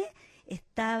increíble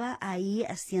estaba ahí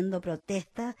haciendo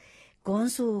protestas con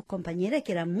sus compañeras,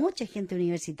 que era mucha gente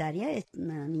universitaria, es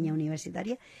una niña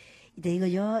universitaria. Y te digo,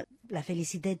 yo la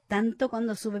felicité tanto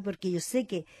cuando supe, porque yo sé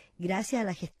que gracias a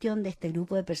la gestión de este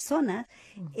grupo de personas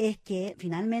es que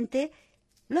finalmente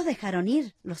los dejaron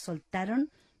ir, los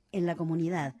soltaron en la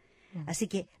comunidad. Así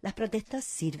que las protestas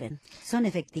sirven, son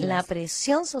efectivas. La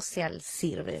presión social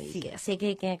sirve, Vicky. Sí. Así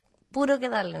que puro que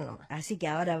darle nomás. Así que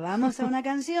ahora vamos a una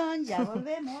canción, ya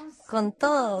volvemos. Con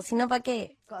todo, si no, ¿para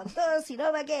qué? Con todo, si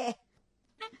no, ¿para qué?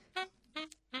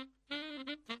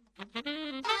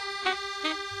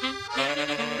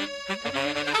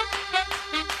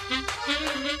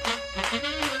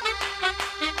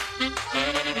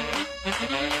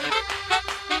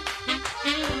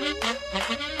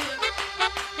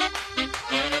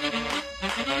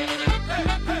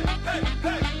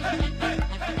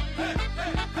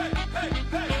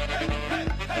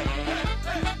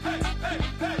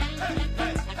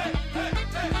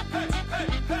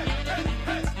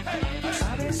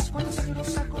 ¿Sabes cuántos años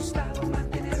nos ha costado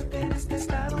mantenerte en este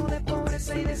estado de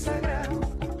pobreza y desagrado?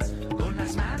 Con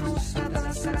las manos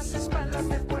atadas a las espaldas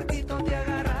del puerquito te he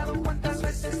agarrado. ¿Cuántas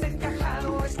veces te he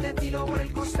encajado este filo por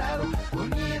el costado? Con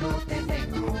miedo te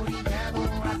tengo orillado,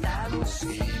 atado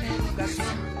sin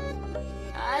educación.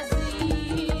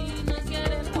 Así nos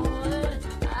quieren joder,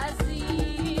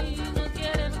 así nos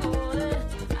quieren joder,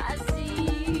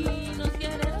 así nos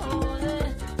quieren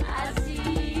joder,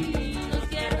 así nos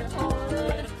quieren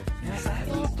joder. Me has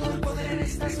dado todo el poder en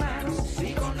estas manos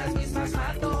y con las mismas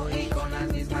mato y con las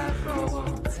mismas robo.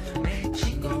 Me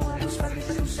chingo a los padres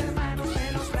de tus hermanos,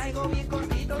 me los traigo bien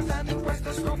cortitos, dando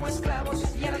impuestos como esclavos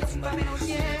y a la tumba me los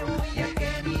llevo, ya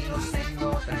que ni los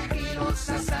tengo tranquilos,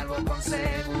 a salvo con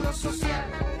seguro social.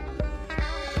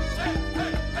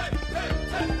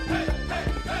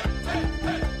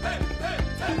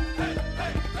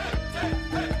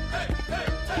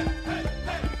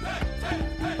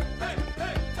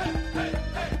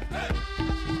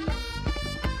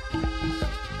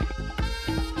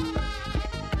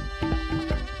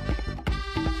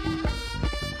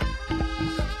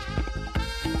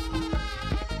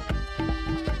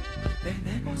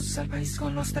 Vendemos al país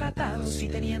con los tratados y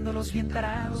teniéndolos bien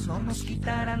tarados, no nos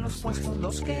quitarán los puestos,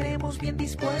 los queremos bien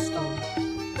dispuestos.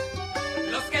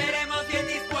 Los queremos bien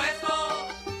dispuestos.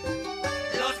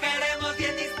 Los queremos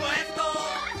bien dispuestos.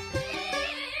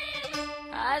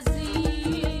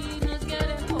 Así nos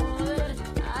quieren joder,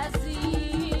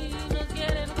 así nos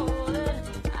quieren joder,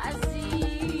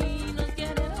 así nos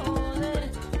quieren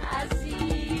joder,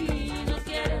 así nos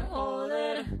quieren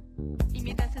joder. Y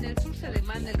mientras en el sur se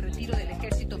demanda el retiro del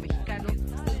ejército mexicano,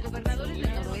 los gobernadores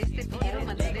del noroeste pidieron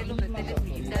mantener los retenes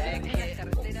militares en las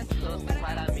carreteras. Los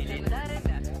paramilitares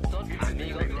son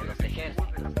amigos de los ejércitos.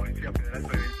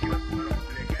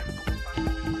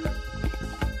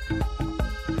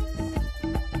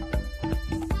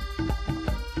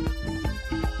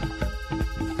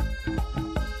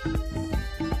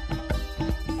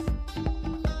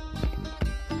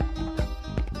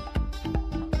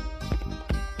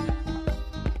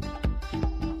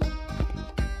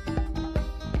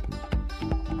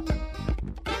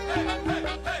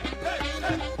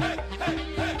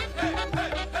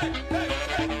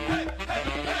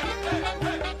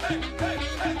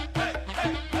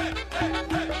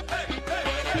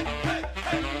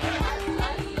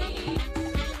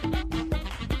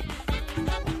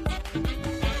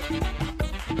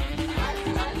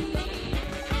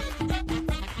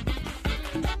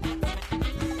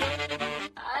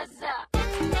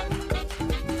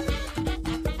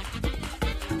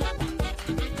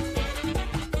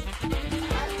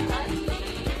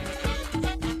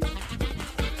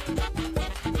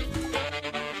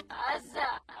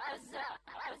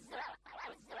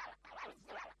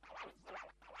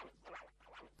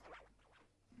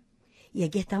 Y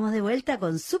aquí estamos de vuelta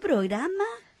con su programa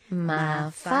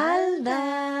Mafalda.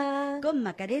 con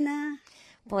Macarena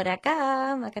Por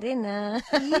acá, Macarena.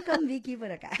 y con Vicky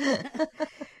por acá.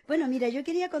 Bueno, mira, yo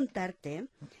quería contarte,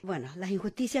 las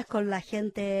injusticias con la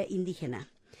gente indígena.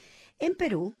 En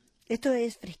Perú Esto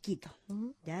es fresquito,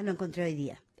 Ujú. ya lo encontré hoy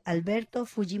día. Alberto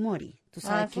Fujimori. ¿Tú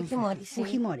sabes quién fue? Fujimori, sí.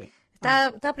 Fujimori.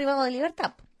 Está privado de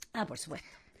libertad, Por supuesto.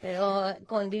 pero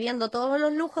conviviendo todos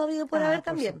los lujos habido por haber por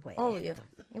también, supuesto. obvio.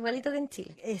 Igualito que en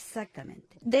Chile.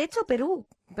 Exactamente. De hecho, Perú,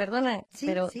 perdona, Sí,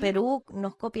 pero sí. Perú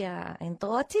nos copia en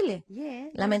todo a Chile, Yeah,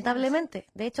 lamentablemente.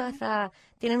 De hecho, hasta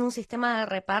tienen un sistema de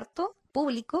reparto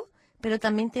público, pero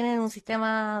también tienen un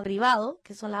sistema privado,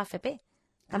 que son las AFP.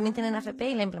 También tienen AFP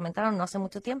y la implementaron no hace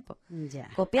mucho tiempo. Ya.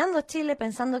 Copiando a Chile,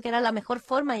 pensando que era la mejor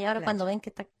forma, y ahora Claro. cuando ven que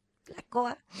está la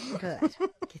escoba, Claro.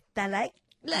 Que está la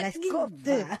escoba,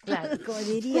 Claro. como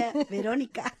diría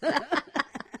Verónica.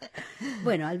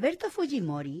 Bueno, Alberto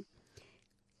Fujimori,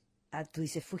 tú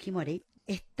dices Fujimori,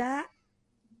 está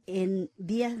en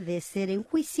vías de ser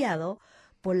enjuiciado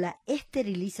por la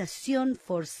esterilización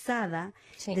forzada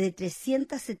Sí. de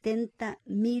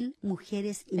 370.000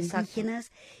 mujeres Exacto.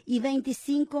 indígenas y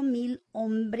 25.000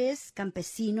 hombres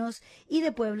campesinos y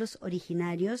de pueblos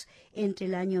originarios entre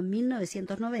el año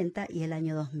 1990 y el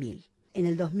año 2000. En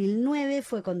el 2009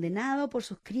 fue condenado por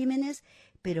sus crímenes,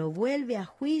 pero vuelve a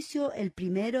juicio el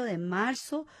 1 de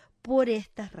marzo por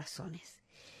estas razones.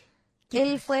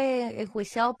 Él fue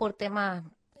enjuiciado por temas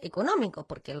económicos,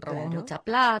 porque él robó Claro. mucha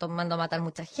plata, mandó a matar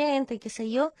mucha gente y qué sé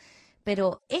yo,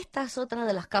 pero esta es otra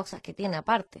de las causas que tiene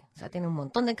aparte, o sea, tiene un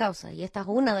montón de causas y esta es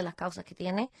una de las causas que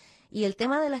tiene. Y el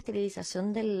tema de la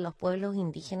esterilización de los pueblos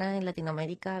indígenas en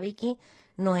Latinoamérica, Vicky,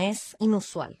 no es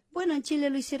inusual. Bueno, en Chile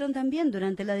lo hicieron también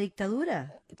durante la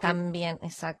dictadura. También,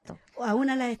 exacto. A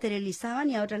unas las esterilizaban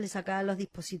y a otras les sacaban los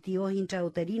dispositivos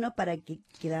intrauterinos para que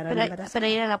quedaran Pero embarazadas.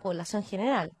 ir a la población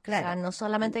general, Claro. o sea, no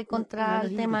solamente contra No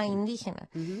los el tema indígenas.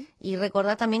 indígena. Ujú. Y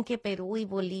recordar también que Perú y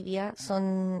Bolivia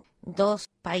son dos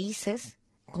países,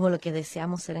 como lo que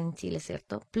deseamos ser en Chile,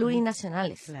 ¿cierto?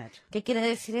 Plurinacionales. Claro. ¿Qué quiere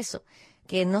decir eso?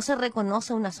 Que no se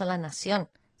reconoce una sola nación,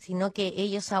 sino que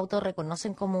ellos se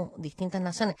autorreconocen como distintas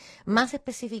naciones. Más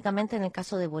específicamente en el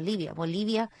caso de Bolivia.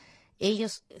 Bolivia,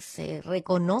 ellos se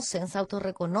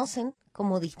autorreconocen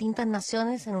como distintas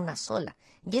naciones en una sola.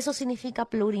 Y eso significa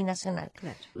plurinacional.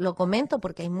 Claro. Lo comento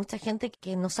porque hay mucha gente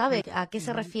que no sabe a qué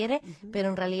se refiere, pero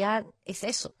en realidad es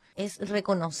eso, es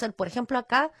reconocer. Por ejemplo,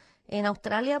 acá en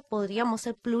Australia podríamos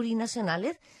ser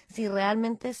plurinacionales si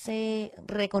realmente se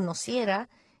reconociera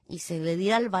y se le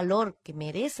diera el valor que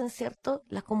merecen, ¿cierto?,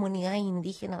 las comunidades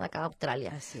indígenas de acá de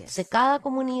Australia. Así es. Entonces, cada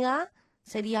comunidad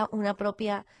sería una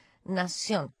propia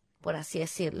nación, por así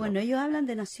decirlo. Bueno, ellos hablan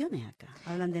de naciones acá.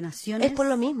 Hablan de naciones. Es por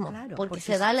lo mismo, Claro, porque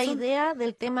se da la son- idea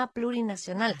del tema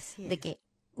plurinacional, Así es. de que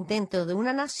dentro de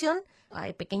una nación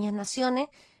hay pequeñas naciones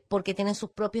porque tienen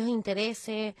sus propios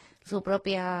intereses, sus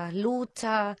propias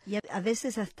luchas, Y a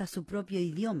veces hasta su propio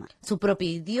idioma. su propio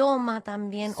idioma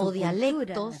también, Su o cultura,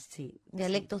 dialectos, sí,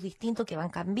 dialectos distintos que van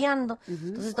cambiando.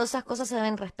 Entonces todas esas cosas se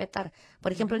deben respetar.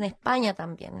 Por ejemplo, en España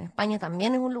también. En España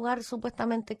también es un lugar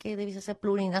supuestamente que debiese ser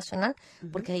plurinacional,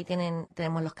 porque ahí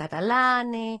tenemos los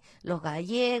catalanes, los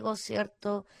gallegos,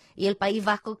 ¿cierto? Y el País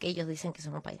Vasco, que ellos dicen que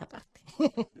son un país aparte.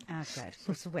 Ah, claro,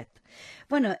 por supuesto.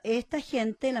 Bueno, esta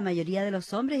gente, la mayoría de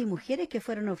los hombres y mujeres que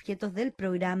fueron objetos del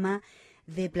programa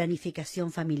de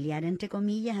planificación familiar, entre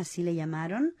comillas, así le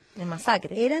llamaron, El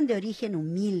masacre. eran de origen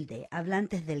humilde,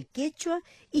 hablantes del quechua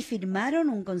y firmaron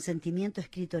un consentimiento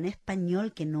escrito en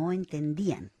español que no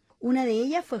entendían. Una de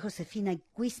ellas fue Josefina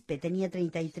Quispe, tenía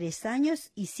 33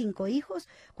 años y 5 hijos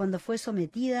cuando fue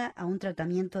sometida a un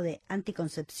tratamiento de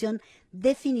anticoncepción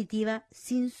definitiva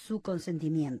sin su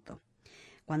consentimiento.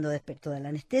 Cuando despertó de la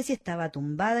anestesia estaba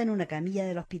tumbada en una camilla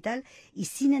del hospital y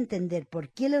sin entender por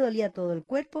qué le dolía todo el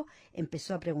cuerpo,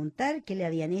 empezó a preguntar qué le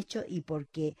habían hecho y por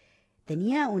qué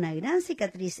tenía una gran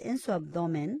cicatriz en su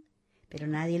abdomen, pero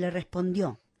nadie le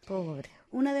respondió. Pobre.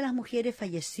 Una de las mujeres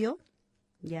falleció,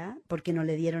 ya, porque no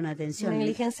le dieron atención.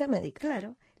 Negligencia médica.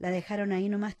 Claro, la dejaron ahí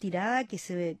nomás tirada, que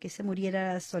se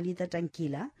muriera solita,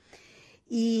 tranquila.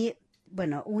 Y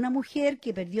bueno, una mujer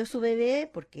que perdió su bebé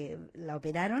porque la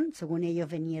operaron, según ellos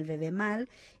venía el bebé mal,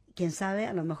 quién sabe,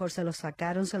 a lo mejor se lo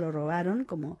sacaron, se lo robaron,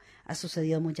 como ha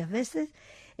sucedido muchas veces.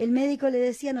 El médico le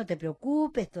decía, no te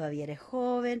preocupes, todavía eres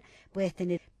joven, puedes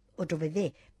tener otro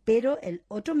bebé. Pero el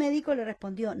otro médico le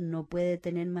respondió, no puede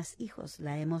tener más hijos,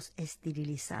 la hemos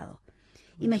esterilizado.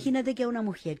 Imagínate que a una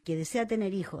mujer que desea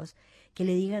tener hijos, que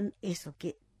le digan eso,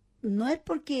 que no es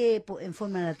porque en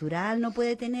forma natural no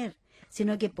puede tener,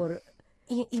 sino que por...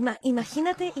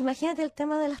 Imagínate el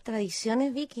tema de las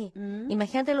tradiciones, Vicky.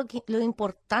 Imagínate lo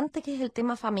importante que es el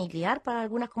tema familiar para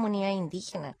algunas comunidades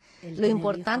indígenas. El Lo tener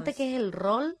importante hijos. que es el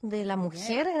rol de la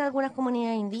mujer en algunas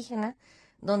comunidades indígenas,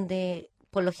 donde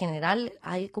por lo general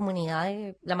hay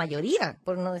comunidades, la mayoría,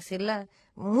 por no decir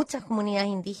muchas comunidades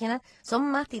indígenas,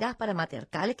 son más tiradas para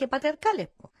matriarcales que patriarcales,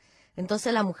 po.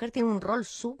 Entonces la mujer tiene un rol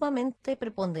sumamente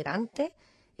preponderante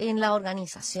en la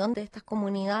organización de estas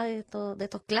comunidades, de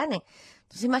estos clanes.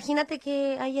 Entonces imagínate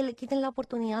que a ella le quiten la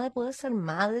oportunidad de poder ser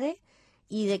madre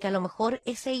y de que a lo mejor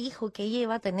ese hijo que ella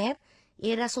iba a tener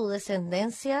era su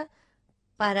descendencia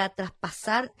para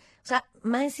traspasar, o sea,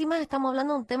 más encima estamos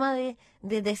hablando de un tema de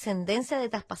descendencia, de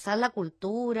traspasar la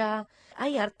cultura.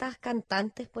 Hay hartas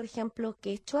cantantes, por ejemplo,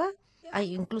 quechua,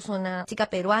 hay incluso una chica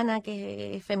peruana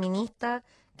que es feminista,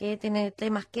 que tiene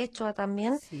temas quechua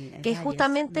también, Sí, hay que es varias.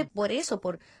 justamente por eso,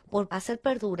 por hacer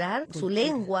perdurar su Cultura.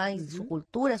 lengua y su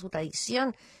cultura, su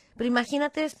tradición. Pero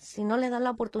imagínate si no les dan la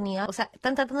oportunidad, o sea,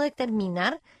 están tratando de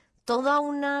terminar toda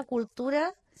una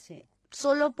cultura Sí.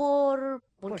 solo ¿por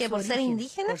qué? su ¿Por ser origen,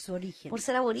 indígena? Por su origen. ¿Por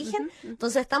ser aborigen?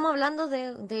 Entonces estamos hablando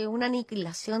de una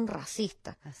aniquilación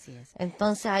racista. Así es.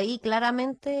 Entonces ahí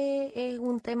claramente es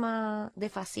un tema de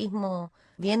fascismo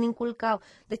bien inculcado.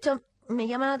 De hecho, me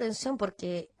llama la atención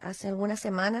porque hace algunas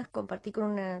semanas compartí con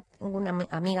una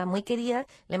amiga muy querida,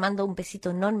 le mando un besito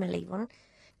enorme, Leivón.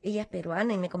 Ella es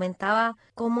peruana y me comentaba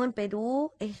cómo en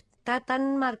Perú está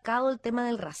tan marcado el tema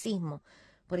del racismo.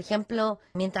 Por ejemplo,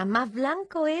 mientras más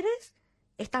blanco eres,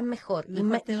 estás mejor.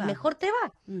 Mejor te Y va. mejor te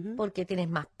va, Ujú. porque tienes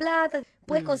más plata,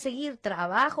 puedes conseguir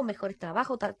trabajo, mejores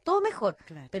trabajos, todo mejor.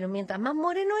 Claro. Pero mientras más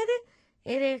moreno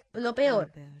eres lo peor.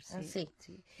 Lo peor, sí, Así.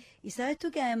 sí. Y sabes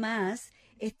tú que además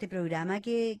este programa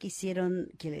que hicieron,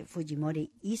 que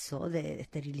Fujimori hizo de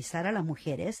esterilizar a las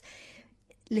mujeres,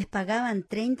 les pagaban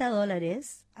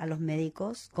 $30 a los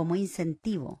médicos como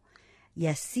incentivo. Y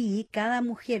así cada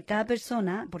mujer, cada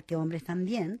persona, porque hombres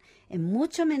también, en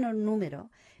mucho menor número,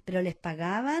 pero les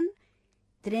pagaban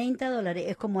 $30.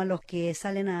 Es como a los que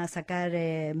salen a sacar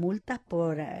multas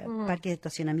por parques de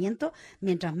estacionamiento.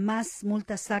 Mientras más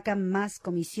multas sacan, más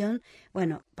comisión.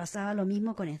 Bueno, pasaba lo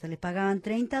mismo con esto. Les pagaban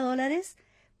 $30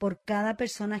 por cada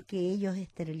persona que ellos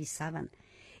esterilizaban.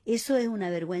 Eso es una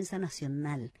vergüenza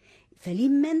nacional.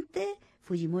 Felizmente,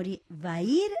 Fujimori va a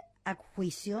ir a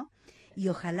juicio y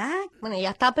ojalá... Bueno, ya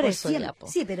está preso siempre. ya, po.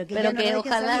 Sí, pero que Pero ya no lo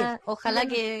dejen salir. ojalá Ya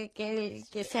no-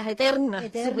 que sea eterna su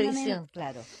Eternamente, prisión.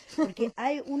 claro, porque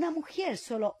hay una mujer,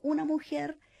 solo una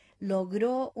mujer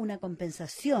logró una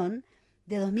compensación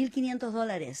de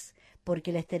 $2.500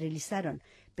 porque la esterilizaron,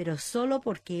 pero solo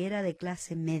porque era de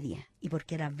clase media y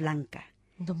porque era blanca.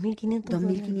 2.500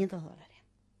 $2.500.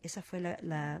 Esa fue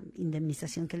la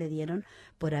indemnización que le dieron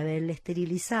por haberle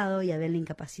esterilizado y haberle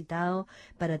incapacitado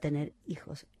para tener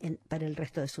hijos para el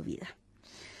resto de su vida.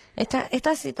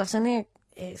 Estas situaciones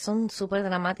son súper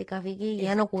dramáticas, Vicky, y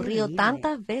Es han ocurrido terrible.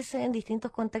 tantas veces en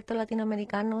distintos contextos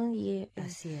latinoamericanos y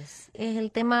Así es. es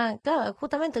el tema, claro,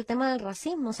 justamente el tema del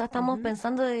racismo. O sea, estamos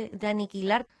pensando de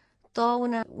aniquilar toda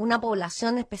una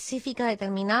población específica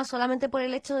determinada solamente por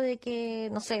el hecho de que,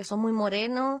 no sé, son muy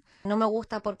morenos, no me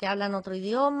gusta porque hablan otro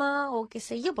idioma o qué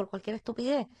sé yo, por cualquier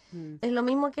estupidez. Es lo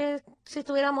mismo que si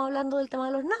estuviéramos hablando del tema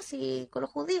de los nazis con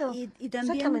los judíos. Y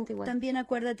también, Exactamente igual. también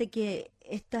acuérdate que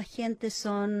esta gente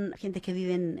son gente que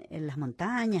viven en las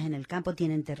montañas, en el campo,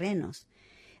 tienen terrenos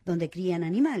donde crían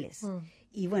animales.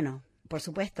 Y bueno, por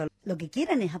supuesto, lo que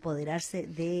quieran es apoderarse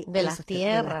de las esos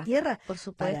tierras, de las tierras, por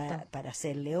supuesto. para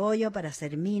hacerle hoyo, para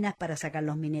hacer minas, para sacar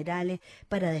los minerales,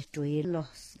 para destruir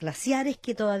los glaciares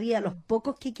que todavía, los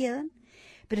pocos que quedan.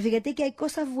 Pero fíjate que hay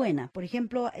cosas buenas. Por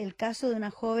ejemplo, el caso de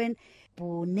una joven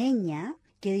puneña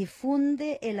que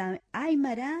difunde el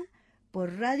Aymara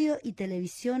por radio y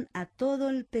televisión a todo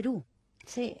el Perú.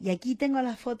 Sí. Y aquí tengo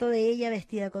la foto de ella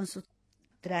vestida con sus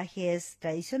trajes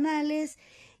tradicionales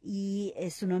y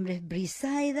su nombre es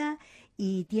Brisaida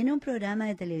y tiene un programa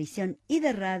de televisión y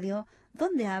de radio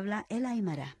donde habla el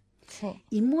Aymara. Sí.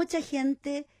 Y mucha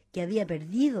gente que había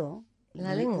perdido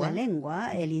La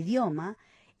lengua. el idioma,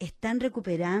 están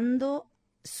recuperando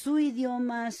su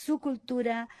idioma, su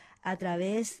cultura a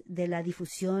través de la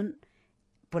difusión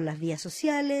por las vías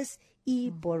sociales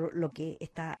y por lo que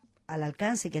está al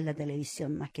alcance, que es la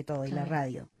televisión más que todo y la Claro.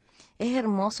 radio. Es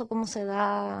hermoso cómo se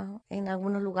da en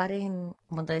algunos lugares,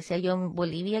 como te decía yo, en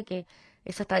Bolivia, que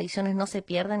esas tradiciones no se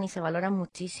pierden y se valoran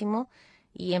muchísimo,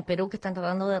 y en Perú que están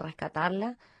tratando de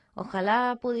rescatarla.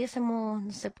 Ojalá pudiésemos,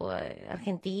 no sé, pues,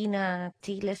 Argentina,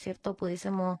 Chile, ¿cierto?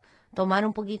 Pudiésemos tomar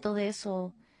un poquito de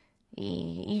eso.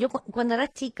 Y yo cuando era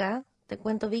chica, te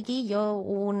cuento, Vicky, yo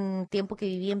hubo un tiempo que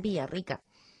viví en Villarrica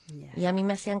Ya, y a mí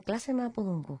me hacían clases en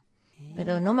Mapudungun.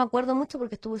 Pero no me acuerdo mucho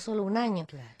porque estuve solo un año.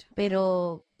 claro.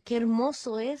 Pero qué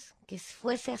hermoso es que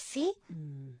fuese así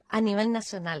a nivel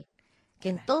nacional. Que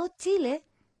en todo Chile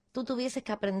tú tuvieses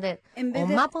que aprender En vez o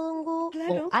de- Mapudungun,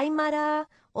 Claro. o Aymara,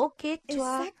 o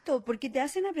Quechua. Exacto, porque te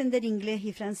hacen aprender inglés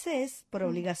y francés por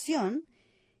obligación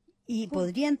Y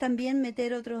podrían también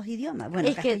meter otros idiomas, bueno,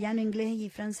 Es que castellano, inglés y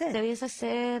francés. Debiese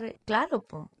ser, claro,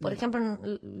 po. Por ejemplo,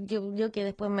 yo que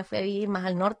después me fui a vivir más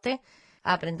al norte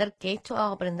a aprender quechua,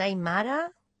 a aprender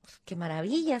aymara, qué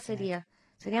maravilla sería.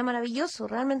 Sería maravilloso,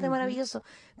 realmente maravilloso.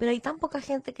 Pero hay tan poca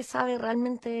gente que sabe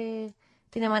realmente,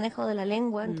 tiene manejo de la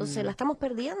lengua, entonces la estamos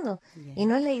perdiendo. Yeah. Y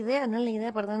no es la idea, no es la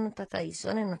idea perder nuestras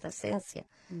tradiciones, nuestra esencia.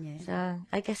 Yeah. O sea,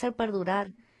 hay que hacer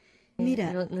perdurar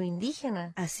Mira, lo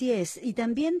indígena. así es. Y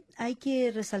también hay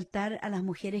que resaltar a las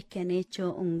mujeres que han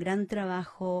hecho un gran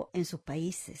trabajo en sus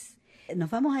países.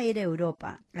 Nos vamos a ir a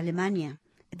Europa, Alemania.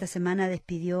 Esta semana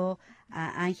despidió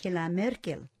a Angela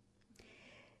Merkel.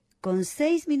 Con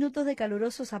 6 minutos de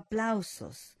calurosos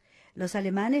aplausos, los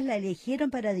alemanes la eligieron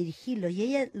para dirigirlo y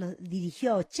ella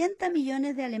dirigió a 80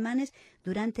 millones de alemanes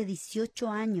durante 18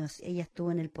 años. Ella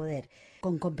estuvo en el poder,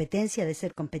 con competencia de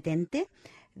ser competente,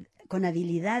 con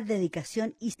habilidad,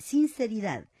 dedicación y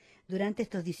sinceridad. Durante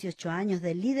estos 18 años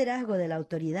del liderazgo de la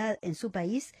autoridad en su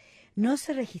país, no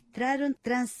se registraron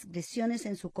transgresiones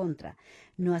en su contra.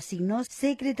 No asignó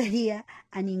secretaría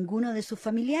a ninguno de sus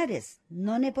familiares.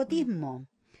 No nepotismo.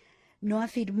 No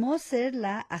afirmó ser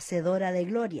la hacedora de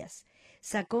glorias.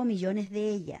 Sacó millones de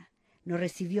ella. No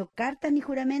recibió cartas ni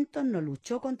juramentos, no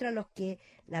luchó contra los que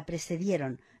la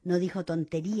precedieron, no dijo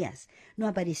tonterías, no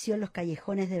apareció en los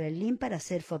callejones de Berlín para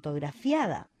ser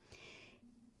fotografiada.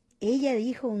 Ella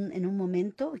dijo en un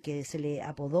momento que se le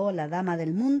apodó la dama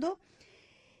del mundo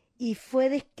y fue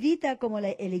descrita como el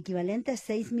equivalente a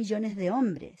 6 millones de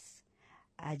hombres.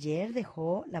 Ayer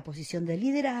dejó la posición de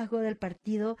liderazgo del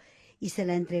partido y se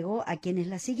la entregó a quienes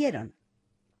la siguieron.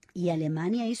 Y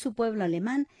Alemania y su pueblo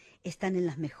alemán están en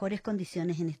las mejores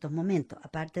condiciones en estos momentos,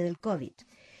 aparte del COVID.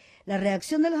 La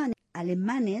reacción de los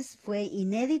alemanes fue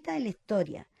inédita en la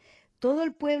historia. Todo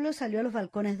el pueblo salió a los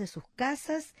balcones de sus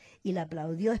casas y la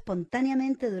aplaudió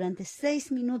espontáneamente durante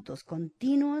 6 minutos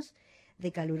continuos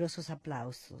de calurosos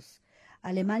aplausos.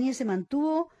 Alemania se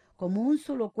mantuvo como un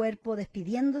solo cuerpo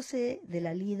despidiéndose de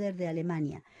la líder de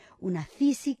Alemania, una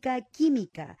física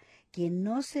química que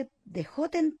no se dejó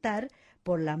tentar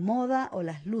por la moda o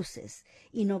las luces,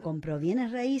 y no compró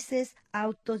bienes raíces,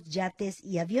 autos, yates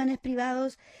y aviones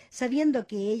privados, sabiendo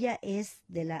que ella es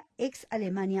de la ex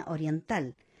Alemania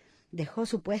Oriental. Dejó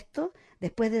su puesto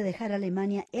después de dejar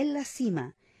Alemania en la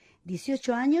cima,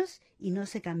 18 años, y no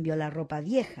se cambió la ropa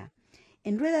vieja.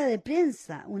 En rueda de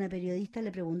prensa, una periodista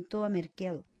le preguntó a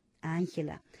Merkel, a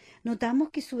Angela,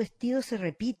 notamos que su vestido se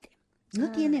repite.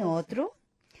 ¿No tiene otro?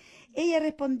 Ella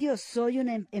respondió, soy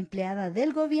una empleada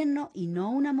del gobierno y no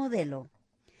una modelo.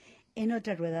 En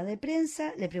otra rueda de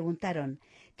prensa le preguntaron,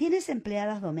 ¿tienes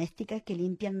empleadas domésticas que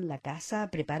limpian la casa,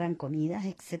 preparan comidas,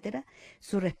 etcétera?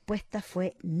 Su respuesta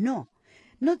fue no.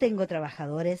 No tengo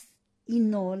trabajadores y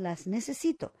no las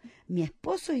necesito. Mi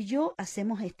esposo y yo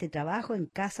hacemos este trabajo en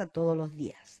casa todos los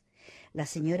días. La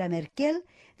señora Merkel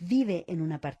vive en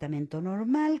un apartamento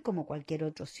normal como cualquier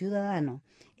otro ciudadano.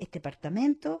 Este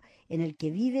apartamento en el que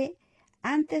vive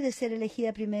antes de ser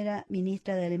elegida primera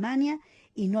ministra de Alemania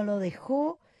y no lo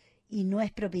dejó y no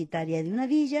es propietaria de una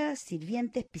villa,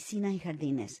 sirvientes, piscinas y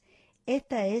jardines.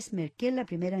 Esta es Merkel, la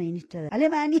primera ministra de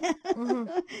Alemania,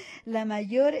 la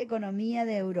mayor economía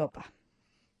de Europa.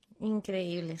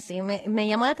 Increíble, sí. Me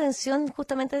llamó la atención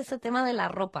justamente ese tema de la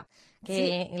ropa,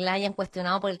 que la hayan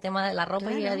cuestionado por el tema de la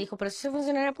ropa y ella dijo, pero si soy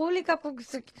funcionaria pública,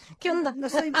 ¿qué onda? No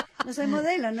soy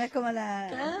modelo, no es como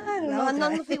Claro, la no otra.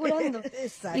 andando figurando.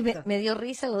 Exacto. Y me dio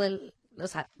risa lo del, o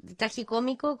sea,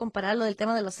 tragicómico compararlo del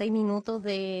tema de los 6 minutos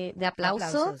de aplauso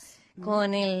Aplausos.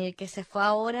 con el que se fue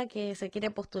ahora, que se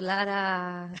quiere postular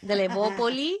a del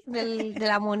Evópoli, de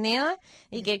la moneda,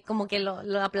 y que como que lo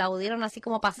aplaudieron así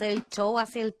como para hacer el show,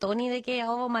 así el Tony de que,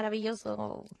 oh,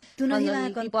 maravilloso, Tú nos cuando ibas a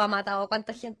el cont- tipo ha matado a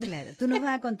cuánta gente. Claro, tú nos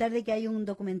vas a contar de que hay un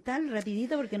documental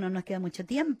rapidito porque no nos queda mucho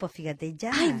tiempo, fíjate,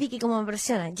 ya. Ay, Vicky, cómo me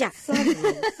impresiona, ya. Sorry.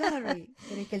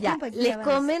 Pero es que el Ya, tiempo aquí les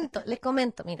avanza.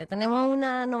 comento, mire, tenemos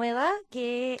una novedad,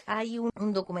 que hay un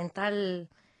documental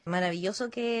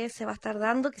maravilloso que se va a estar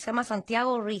dando, que se llama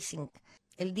Santiago Rising.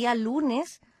 El día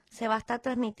lunes se va a estar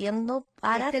transmitiendo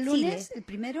para ¿Este Chile. lunes, el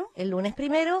primero? El lunes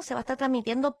primero se va a estar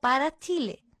transmitiendo para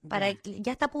Chile.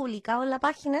 Ya está publicado en la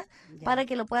página, Ya. para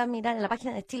que lo puedan mirar en la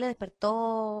página de Chile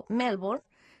Despertó Melbourne.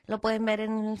 Lo pueden ver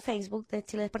en el Facebook de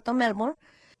Chile Despertó Melbourne.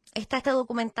 Está este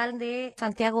documental de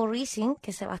Santiago Rising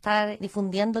que se va a estar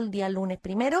difundiendo el día lunes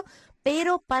primero,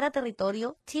 pero para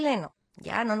territorio chileno.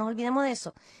 Ya, no nos olvidemos de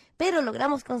eso. Pero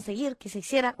logramos conseguir que se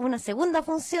hiciera una segunda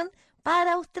función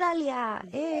para Australia.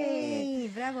 ¡Ey,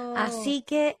 bravo! Así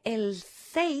que el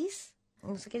 6,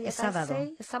 no sé qué día El está,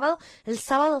 sábado. el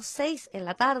sábado 6 en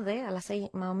la tarde, a las 6,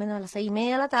 más o menos a las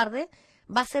 6:30 de la tarde,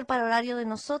 va a ser para horario de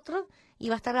nosotros, y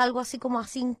va a estar algo así como a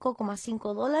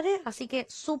 $5,5, así que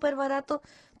súper barato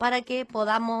para que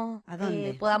podamos ¿A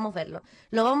dónde? podamos verlo.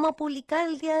 Lo vamos a publicar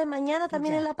el día de mañana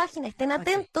también Ya. en la página, estén Ok.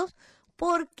 atentos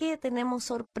porque tenemos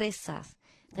sorpresas.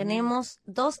 Tenemos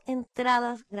 2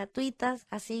 entradas gratuitas,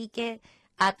 así que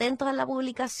atentos a la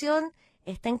publicación,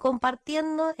 estén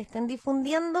compartiendo, estén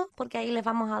difundiendo, porque ahí les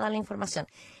vamos a dar la información.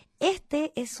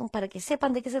 Este es para que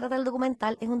sepan de qué se trata el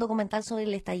documental, es un documental sobre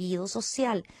el estallido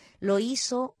social. Lo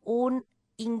hizo un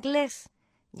inglés,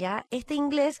 ¿ya? Este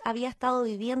inglés había estado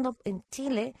viviendo en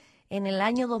Chile en el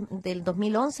año del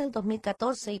 2011 al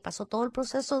 2014 y pasó todo el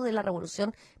proceso de la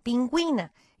revolución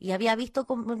pingüina y había visto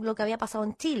lo que había pasado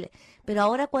en Chile. Pero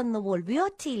ahora cuando volvió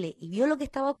a Chile y vio lo que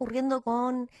estaba ocurriendo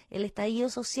con el estallido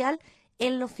social,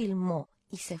 él lo filmó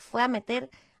y se fue a meter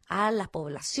a las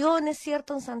poblaciones,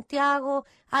 ¿cierto? En Santiago,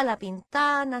 a La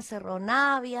Pintana, a Cerro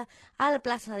Navia, a la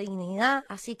Plaza Dignidad,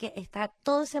 así que está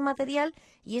todo ese material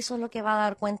y eso es lo que va a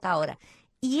dar cuenta ahora.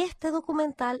 Y este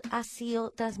documental ha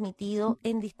sido transmitido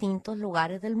en distintos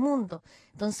lugares del mundo.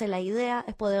 Entonces la idea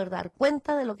es poder dar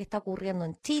cuenta de lo que está ocurriendo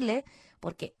en Chile,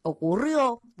 porque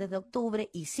ocurrió desde octubre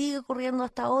y sigue ocurriendo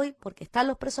hasta hoy, porque están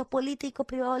los presos políticos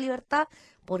privados de libertad,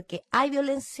 porque hay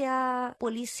violencia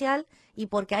policial y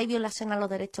porque hay violación a los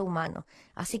derechos humanos.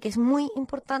 Así que es muy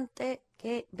importante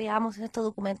que veamos en este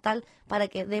documental para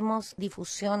que demos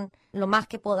difusión lo más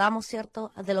que podamos,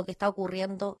 ¿cierto?, de lo que está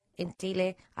ocurriendo en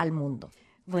Chile al mundo.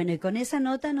 Bueno, y con esa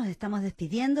nota nos estamos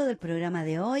despidiendo del programa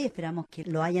de hoy. Esperamos que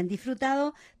lo hayan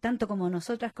disfrutado, tanto como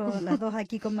nosotras con las dos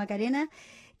aquí con Macarena,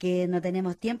 que no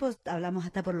tenemos tiempo, hablamos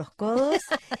hasta por los codos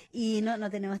y no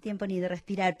tenemos tiempo ni de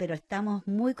respirar, pero estamos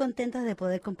muy contentos de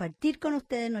poder compartir con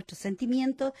ustedes nuestros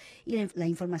sentimientos y la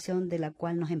información de la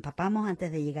cual nos empapamos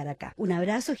antes de llegar acá. Un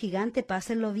abrazo gigante,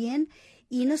 pásenlo bien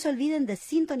y no se olviden de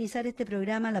sintonizar este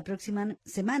programa la próxima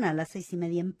semana a las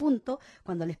 6:30 en punto,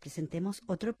 cuando les presentemos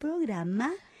otro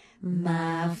programa.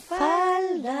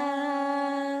 Mafalda.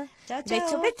 Chao, chao.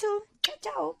 Becho, becho. Chao,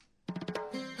 chao.